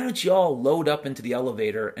said, why don't you all load up into the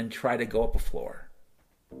elevator and try to go up a floor?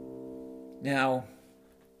 Now,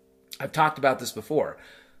 I've talked about this before.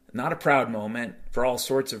 Not a proud moment for all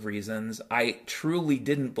sorts of reasons. I truly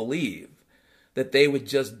didn't believe that they would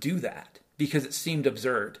just do that because it seemed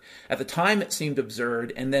absurd. At the time, it seemed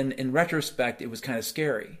absurd, and then in retrospect, it was kind of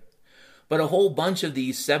scary. But a whole bunch of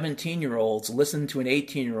these 17-year-olds listened to an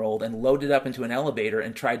 18-year-old and loaded up into an elevator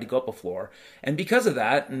and tried to go up a floor. And because of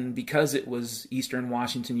that, and because it was Eastern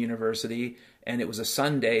Washington University, and it was a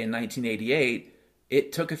Sunday in 1988,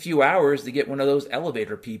 it took a few hours to get one of those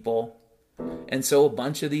elevator people. And so a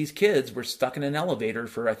bunch of these kids were stuck in an elevator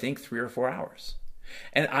for, I think, 3 or 4 hours.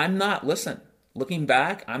 And looking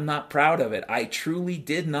back, I'm not proud of it. I truly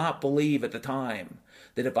did not believe at the time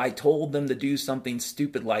that if I told them to do something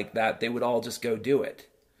stupid like that, they would all just go do it.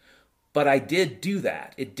 But I did do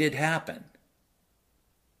that. It did happen.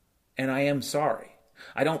 And I am sorry.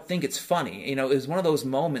 I don't think it's funny. It was one of those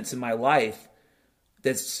moments in my life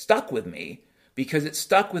that stuck with me because it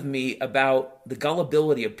stuck with me about the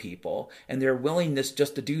gullibility of people and their willingness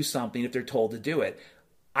just to do something if they're told to do it.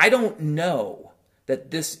 I don't know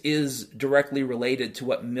that this is directly related to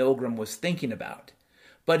what Milgram was thinking about.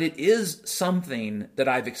 But it is something that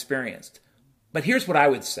I've experienced. But here's what I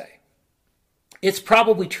would say. It's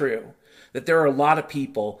probably true that there are a lot of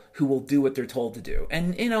people who will do what they're told to do.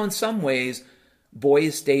 And, in some ways,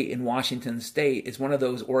 Boys State in Washington State is one of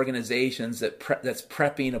those organizations that's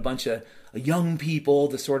prepping a bunch of young people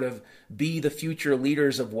to sort of be the future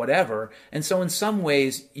leaders of whatever. And so in some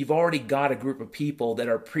ways, you've already got a group of people that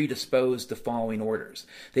are predisposed to following orders.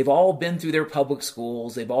 They've all been through their public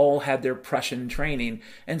schools. They've all had their Prussian training.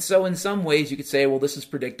 And so in some ways, you could say, well, this is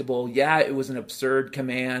predictable. Yeah, it was an absurd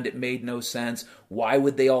command. It made no sense. Why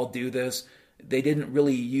would they all do this? They didn't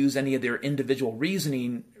really use any of their individual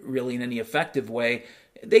reasoning really in any effective way.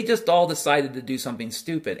 They just all decided to do something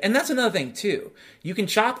stupid. And that's another thing, too. You can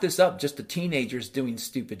chalk this up just to teenagers doing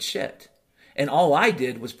stupid shit. And all I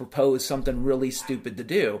did was propose something really stupid to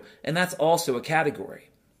do. And that's also a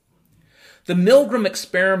category. The Milgram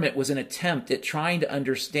experiment was an attempt at trying to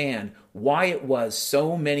understand why it was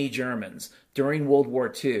so many Germans during World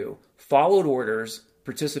War II followed orders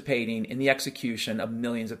participating in the execution of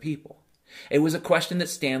millions of people. It was a question that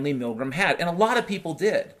Stanley Milgram had, and a lot of people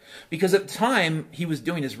did, because at the time he was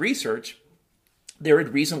doing his research, there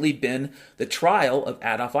had recently been the trial of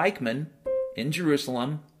Adolf Eichmann in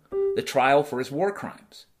Jerusalem, the trial for his war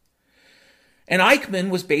crimes. And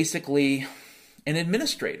Eichmann was basically an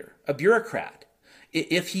administrator, a bureaucrat.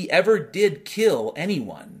 If he ever did kill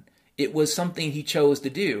anyone, it was something he chose to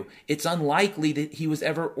do. It's unlikely that he was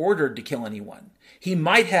ever ordered to kill anyone. He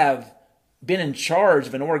might have been in charge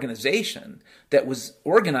of an organization that was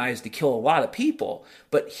organized to kill a lot of people,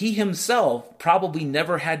 but he himself probably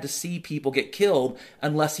never had to see people get killed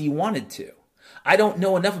unless he wanted to. I don't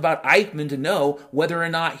know enough about Eichmann to know whether or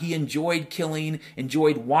not he enjoyed killing,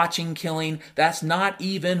 enjoyed watching killing. That's not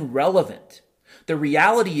even relevant. The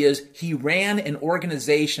reality is he ran an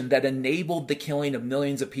organization that enabled the killing of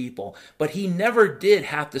millions of people, but he never did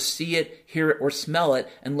have to see it, hear it, or smell it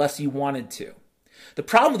unless he wanted to. The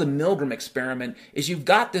problem with the Milgram experiment is you've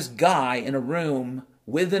got this guy in a room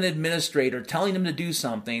with an administrator telling him to do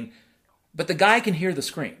something, but the guy can hear the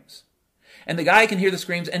screams. And the guy can hear the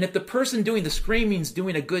screams, and if the person doing the screaming is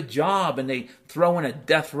doing a good job and they throw in a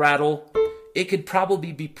death rattle, it could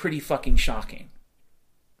probably be pretty fucking shocking.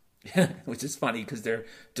 Which is funny because they're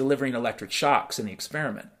delivering electric shocks in the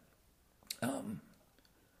experiment.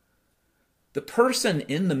 The person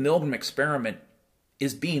in the Milgram experiment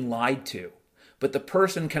is being lied to, but the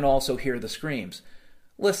person can also hear the screams.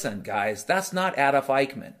 Listen, guys, that's not Adolf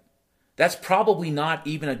Eichmann. That's probably not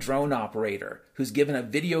even a drone operator who's given a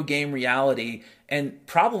video game reality and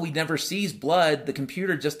probably never sees blood. The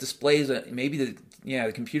computer just displays the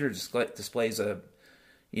computer displays a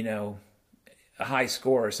high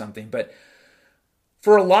score or something. But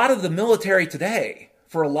for a lot of the military today,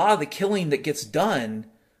 for a lot of the killing that gets done,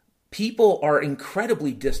 people are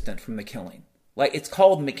incredibly distant from the killing. Like, it's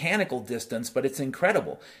called mechanical distance, but it's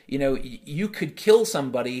incredible. You could kill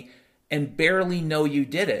somebody and barely know you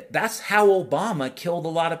did it. That's how Obama killed a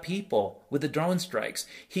lot of people with the drone strikes.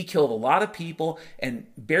 He killed a lot of people and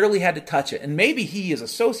barely had to touch it. And maybe he is a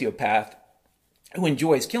sociopath who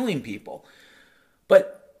enjoys killing people.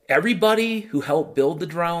 But everybody who helped build the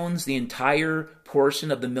drones, the entire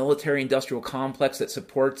portion of the military-industrial complex that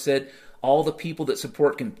supports it, all the people that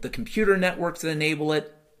support the computer networks that enable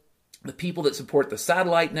it, the people that support the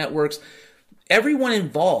satellite networks, everyone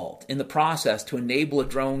involved in the process to enable a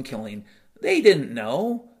drone killing, they didn't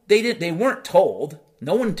know. They weren't told.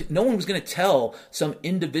 No one was going to tell some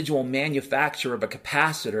individual manufacturer of a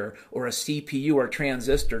capacitor or a CPU or a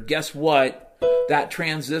transistor, guess what? That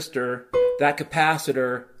transistor, that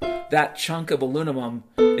capacitor, that chunk of aluminum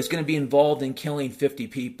is going to be involved in killing 50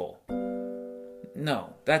 people.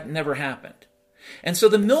 No, that never happened. And so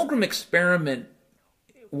the Milgram experiment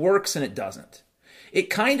works and it doesn't. It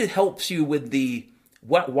kind of helps you with the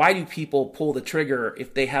why do people pull the trigger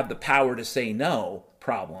if they have the power to say no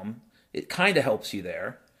problem. It kind of helps you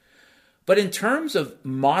there. But in terms of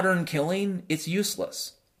modern killing, it's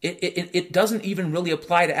useless. It doesn't even really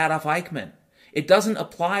apply to Adolf Eichmann. It doesn't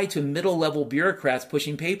apply to middle-level bureaucrats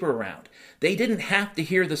pushing paper around. They didn't have to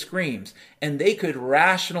hear the screams, and they could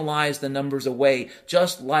rationalize the numbers away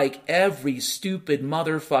just like every stupid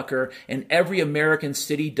motherfucker in every American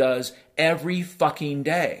city does every fucking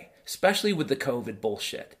day, especially with the COVID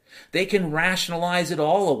bullshit. They can rationalize it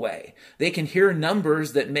all away. They can hear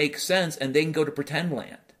numbers that make sense, and they can go to pretend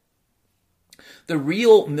land. The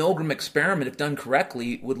real Milgram experiment, if done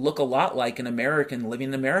correctly, would look a lot like an American living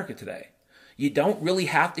in America today. You don't really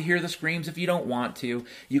have to hear the screams if you don't want to.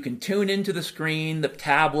 You can tune into the screen, the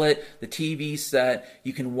tablet, the TV set.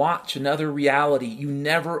 You can watch another reality. You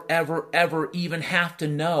never, ever, ever even have to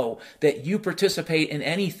know that you participate in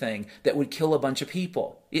anything that would kill a bunch of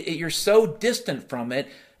people. You're so distant from it,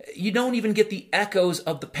 you don't even get the echoes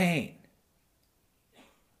of the pain.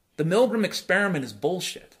 The Milgram experiment is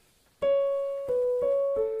bullshit.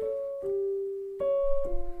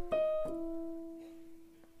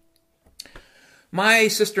 My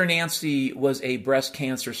sister Nancy was a breast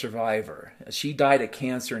cancer survivor. She died of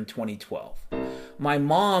cancer in 2012. My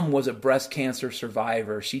mom was a breast cancer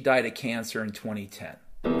survivor. She died of cancer in 2010.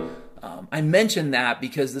 I mention that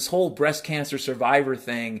because this whole breast cancer survivor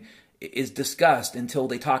thing is discussed until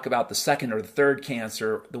they talk about the second or the third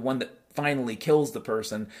cancer, the one that finally kills the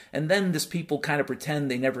person. And then this people kind of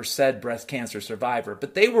pretend they never said breast cancer survivor.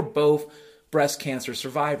 But they were both breast cancer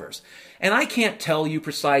survivors. And I can't tell you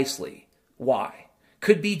precisely why.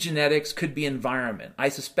 Could be genetics, could be environment. I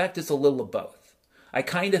suspect it's a little of both. I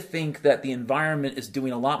kind of think that the environment is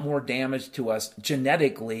doing a lot more damage to us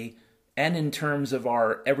genetically and in terms of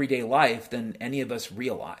our everyday life than any of us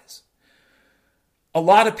realize. A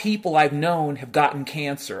lot of people I've known have gotten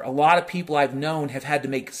cancer. A lot of people I've known have had to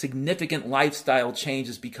make significant lifestyle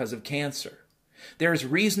changes because of cancer. There's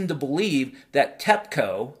reason to believe that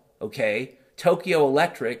TEPCO, Tokyo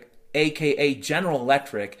Electric, aka General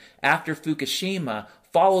Electric, after Fukushima,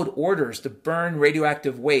 followed orders to burn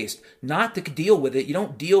radioactive waste, not to deal with it. You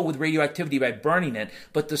don't deal with radioactivity by burning it,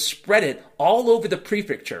 but to spread it all over the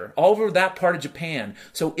prefecture, all over that part of Japan.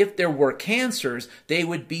 So if there were cancers, they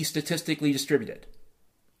would be statistically distributed.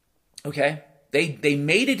 Okay? They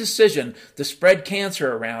made a decision to spread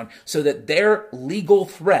cancer around so that their legal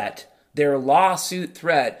threat, their lawsuit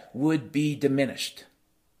threat, would be diminished.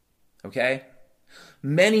 Okay?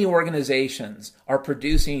 Many organizations are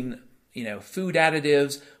producing, food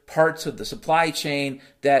additives, parts of the supply chain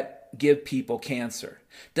that give people cancer.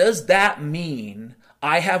 Does that mean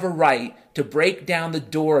I have a right to break down the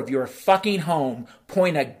door of your fucking home,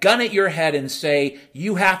 point a gun at your head and say,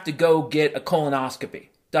 you have to go get a colonoscopy?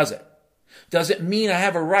 Does it? Does it mean I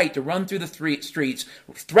have a right to run through the streets,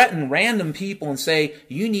 threaten random people and say,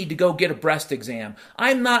 you need to go get a breast exam?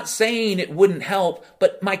 I'm not saying it wouldn't help,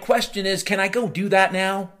 but my question is, can I go do that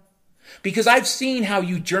now? Because I've seen how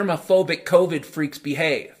you germophobic COVID freaks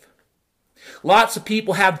behave. Lots of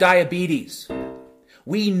people have diabetes.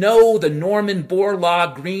 We know the Norman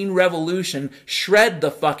Borlaug Green Revolution shred the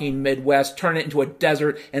fucking Midwest, turn it into a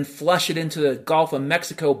desert, and flush it into the Gulf of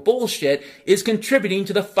Mexico bullshit is contributing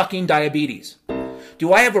to the fucking diabetes.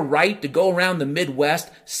 Do I have a right to go around the Midwest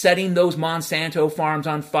setting those Monsanto farms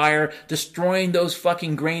on fire, destroying those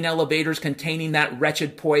fucking grain elevators containing that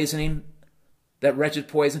wretched poison? Do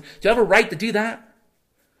I have a right to do that?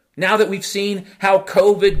 Now that we've seen how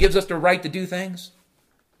COVID gives us the right to do things?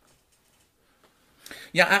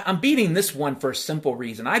 Yeah, I'm beating this one for a simple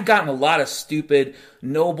reason. I've gotten a lot of stupid,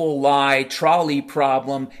 noble lie, trolley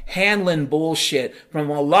problem, handling bullshit from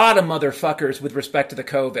a lot of motherfuckers with respect to the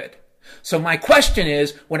COVID. So my question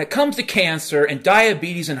is, when it comes to cancer and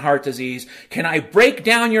diabetes and heart disease, can I break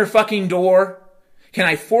down your fucking door? Can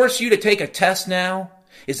I force you to take a test now?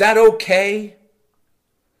 Is that okay?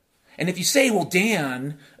 And if you say, well,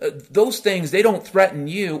 Dan, those things, they don't threaten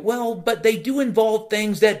you. Well, but they do involve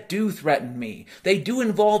things that do threaten me. They do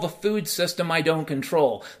involve a food system I don't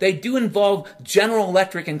control. They do involve General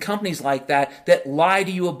Electric and companies like that lie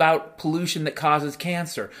to you about pollution that causes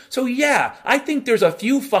cancer. So yeah, I think there's a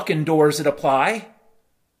few fucking doors that apply.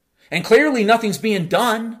 And clearly nothing's being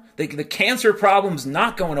done. The cancer problem's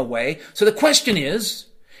not going away. So the question is,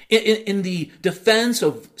 in the defense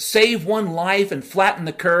of save one life and flatten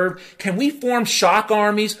the curve, can we form shock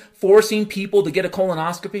armies forcing people to get a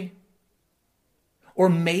colonoscopy? Or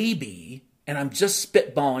maybe, and I'm just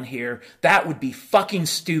spitballing here, that would be fucking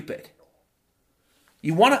stupid.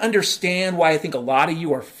 You want to understand why I think a lot of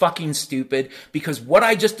you are fucking stupid? Because what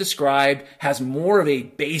I just described has more of a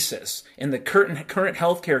basis in the current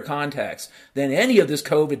healthcare context than any of this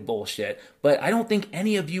COVID bullshit. But I don't think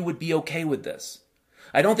any of you would be okay with this.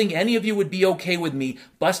 I don't think any of you would be okay with me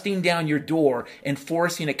busting down your door and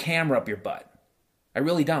forcing a camera up your butt. I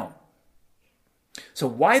really don't. So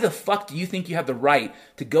why the fuck do you think you have the right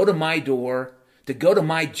to go to my door, to go to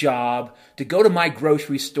my job, to go to my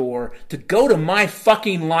grocery store, to go to my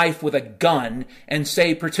fucking life with a gun and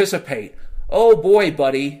say, participate? Oh boy,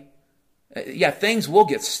 buddy. Yeah, things will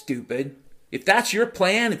get stupid. If that's your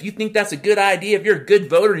plan, if you think that's a good idea, if you're a good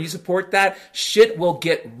voter and you support that, shit will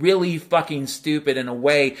get really fucking stupid in a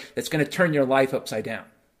way that's going to turn your life upside down.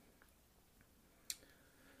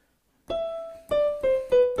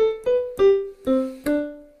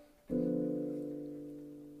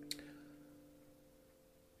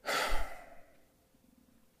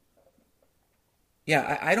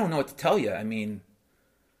 Yeah, I don't know what to tell you. I mean,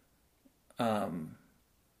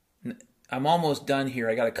 I'm almost done here.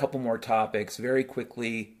 I got a couple more topics very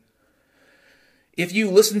quickly. If you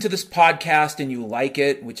listen to this podcast and you like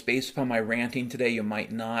it, which based upon my ranting today, you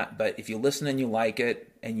might not, but if you listen and you like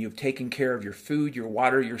it and you've taken care of your food, your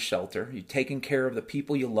water, your shelter, you've taken care of the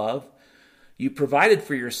people you love, you provided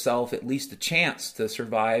for yourself at least a chance to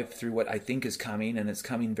survive through what I think is coming, and it's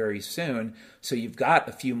coming very soon. So you've got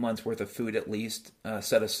a few months worth of food at least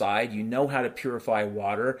set aside. You know how to purify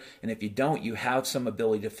water, and if you don't, you have some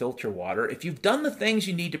ability to filter water. If you've done the things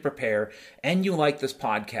you need to prepare and you like this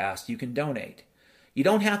podcast, you can donate. You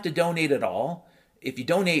don't have to donate at all. If you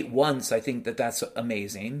donate once, I think that's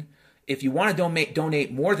amazing. If you want to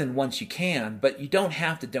donate more than once, you can, but you don't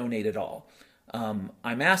have to donate at all.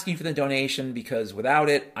 I'm asking for the donation because without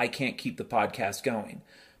it, I can't keep the podcast going.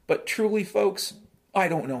 But truly, folks, I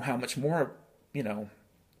don't know how much more,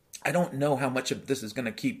 I don't know how much of this is going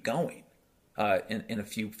to keep going in a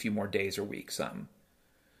few more days or weeks.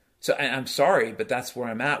 So I'm sorry, but that's where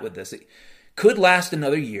I'm at with this. It could last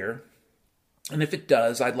another year. And if it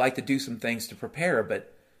does, I'd like to do some things to prepare,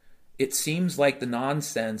 but it seems like the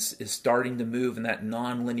nonsense is starting to move in that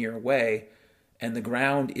non-linear way, and the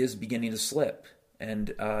ground is beginning to slip,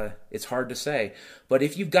 and it's hard to say. But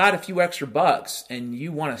if you've got a few extra bucks and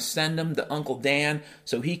you want to send them to Uncle Dan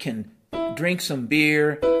so he can drink some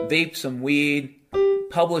beer, vape some weed,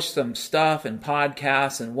 publish some stuff and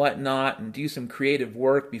podcasts and whatnot, and do some creative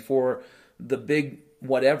work before the big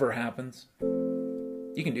whatever happens,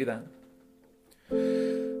 You can do that.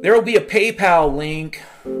 There will be a PayPal link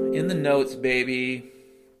in the notes, baby.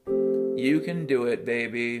 You can do it,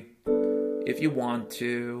 baby, if you want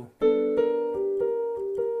to.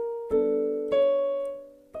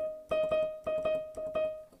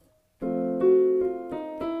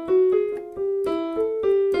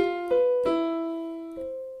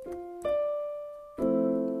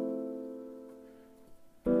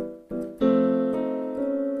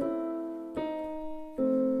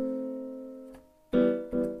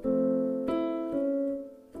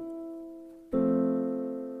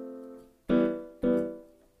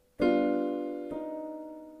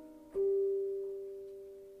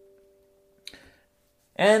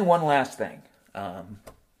 And one last thing.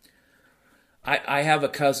 I have a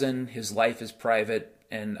cousin, his life is private,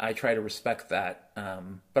 and I try to respect that.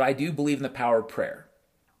 But I do believe in the power of prayer.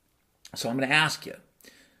 So I'm going to ask you.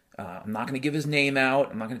 I'm not going to give his name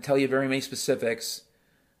out. I'm not going to tell you very many specifics.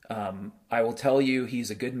 I will tell you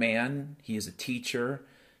he's a good man. He is a teacher.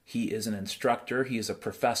 He is an instructor. He is a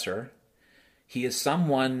professor. He is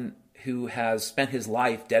someone who has spent his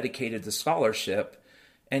life dedicated to scholarship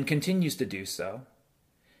and continues to do so.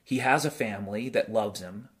 He has a family that loves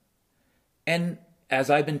him. And as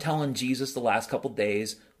I've been telling Jesus the last couple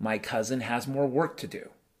days, my cousin has more work to do.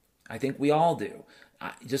 I think we all do.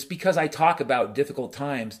 Just because I talk about difficult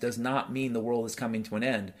times does not mean the world is coming to an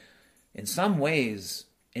end. In some ways,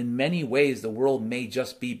 in many ways, the world may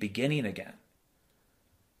just be beginning again.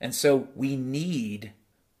 And so we need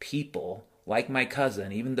people like my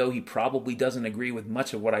cousin, even though he probably doesn't agree with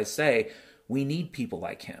much of what I say, we need people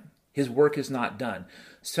like him. His work is not done.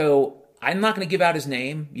 So I'm not going to give out his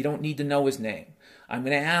name. You don't need to know his name. I'm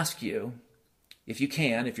going to ask you, if you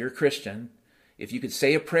can, if you're a Christian, if you could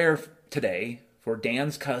say a prayer today for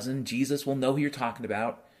Dan's cousin. Jesus will know who you're talking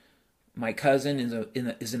about. My cousin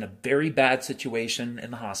is in a very bad situation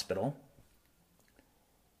in the hospital.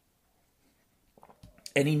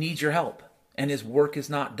 And he needs your help. And his work is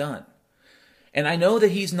not done. And I know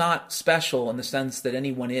that he's not special in the sense that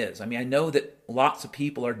anyone is. I mean, I know that lots of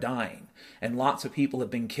people are dying and lots of people have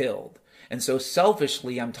been killed. And so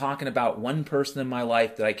selfishly, I'm talking about one person in my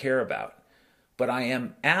life that I care about. But I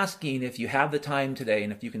am asking if you have the time today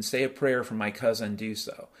and if you can say a prayer for my cousin, do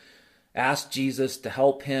so. Ask Jesus to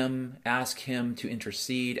help him. Ask him to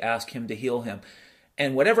intercede. Ask him to heal him.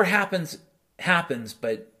 And whatever happens, happens.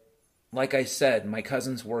 But like I said, my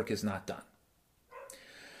cousin's work is not done.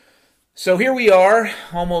 So here we are,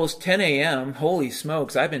 almost 10 a.m. Holy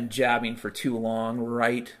smokes, I've been jabbing for too long,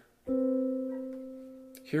 right?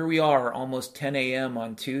 Here we are, almost 10 a.m.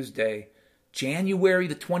 on Tuesday, January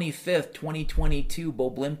the 25th, 2022, Bo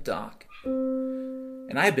Blimp Doc.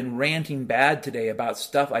 And I've been ranting bad today about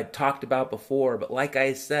stuff I'd talked about before, but like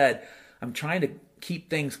I said, I'm trying to keep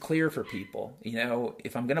things clear for people. You know,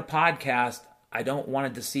 if I'm going to podcast, I don't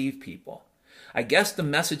want to deceive people. I guess the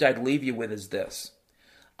message I'd leave you with is this.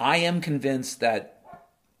 I am convinced that,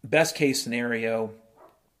 best case scenario,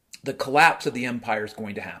 the collapse of the empire is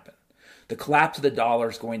going to happen. The collapse of the dollar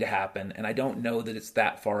is going to happen, and I don't know that it's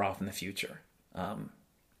that far off in the future. And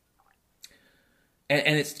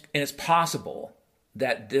it's possible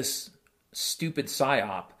that this stupid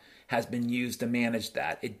psyop has been used to manage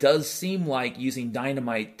that. It does seem like using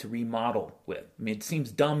dynamite to remodel with. I mean, it seems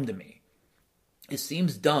dumb to me. It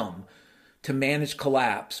seems dumb to manage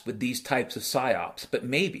collapse with these types of psyops, but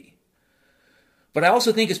maybe. But I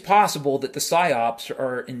also think it's possible that the psyops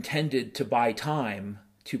are intended to buy time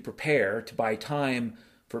to prepare, to buy time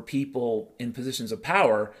for people in positions of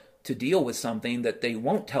power to deal with something that they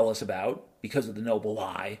won't tell us about because of the noble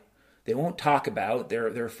lie. They won't talk about.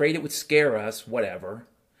 They're afraid it would scare us, whatever.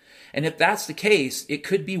 And if that's the case, it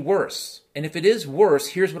could be worse. And if it is worse,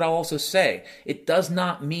 here's what I'll also say. It does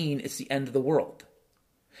not mean it's the end of the world.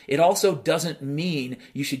 It also doesn't mean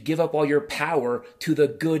you should give up all your power to the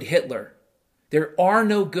good Hitler. There are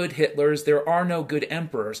no good Hitlers. There are no good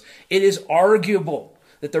emperors. It is arguable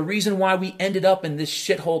that the reason why we ended up in this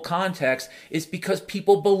shithole context is because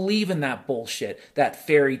people believe in that bullshit, that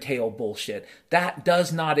fairy tale bullshit. That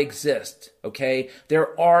does not exist, okay?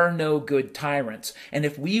 There are no good tyrants. And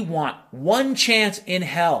if we want one chance in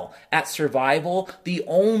hell at survival, the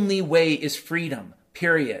only way is freedom,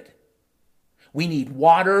 period. We need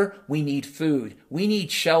water, we need food, we need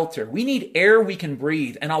shelter, we need air we can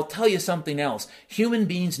breathe. And I'll tell you something else. Human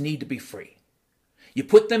beings need to be free. You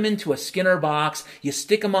put them into a Skinner box, you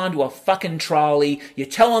stick them onto a fucking trolley, you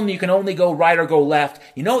tell them you can only go right or go left.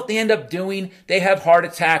 You know what they end up doing? They have heart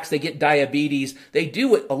attacks, they get diabetes. They do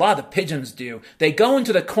what a lot of the pigeons do. They go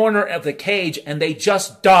into the corner of the cage and they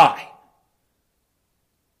just die.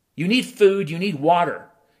 You need food, you need water.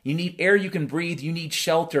 You need air you can breathe. You need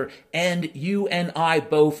shelter. And you and I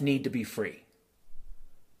both need to be free.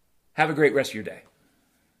 Have a great rest of your day.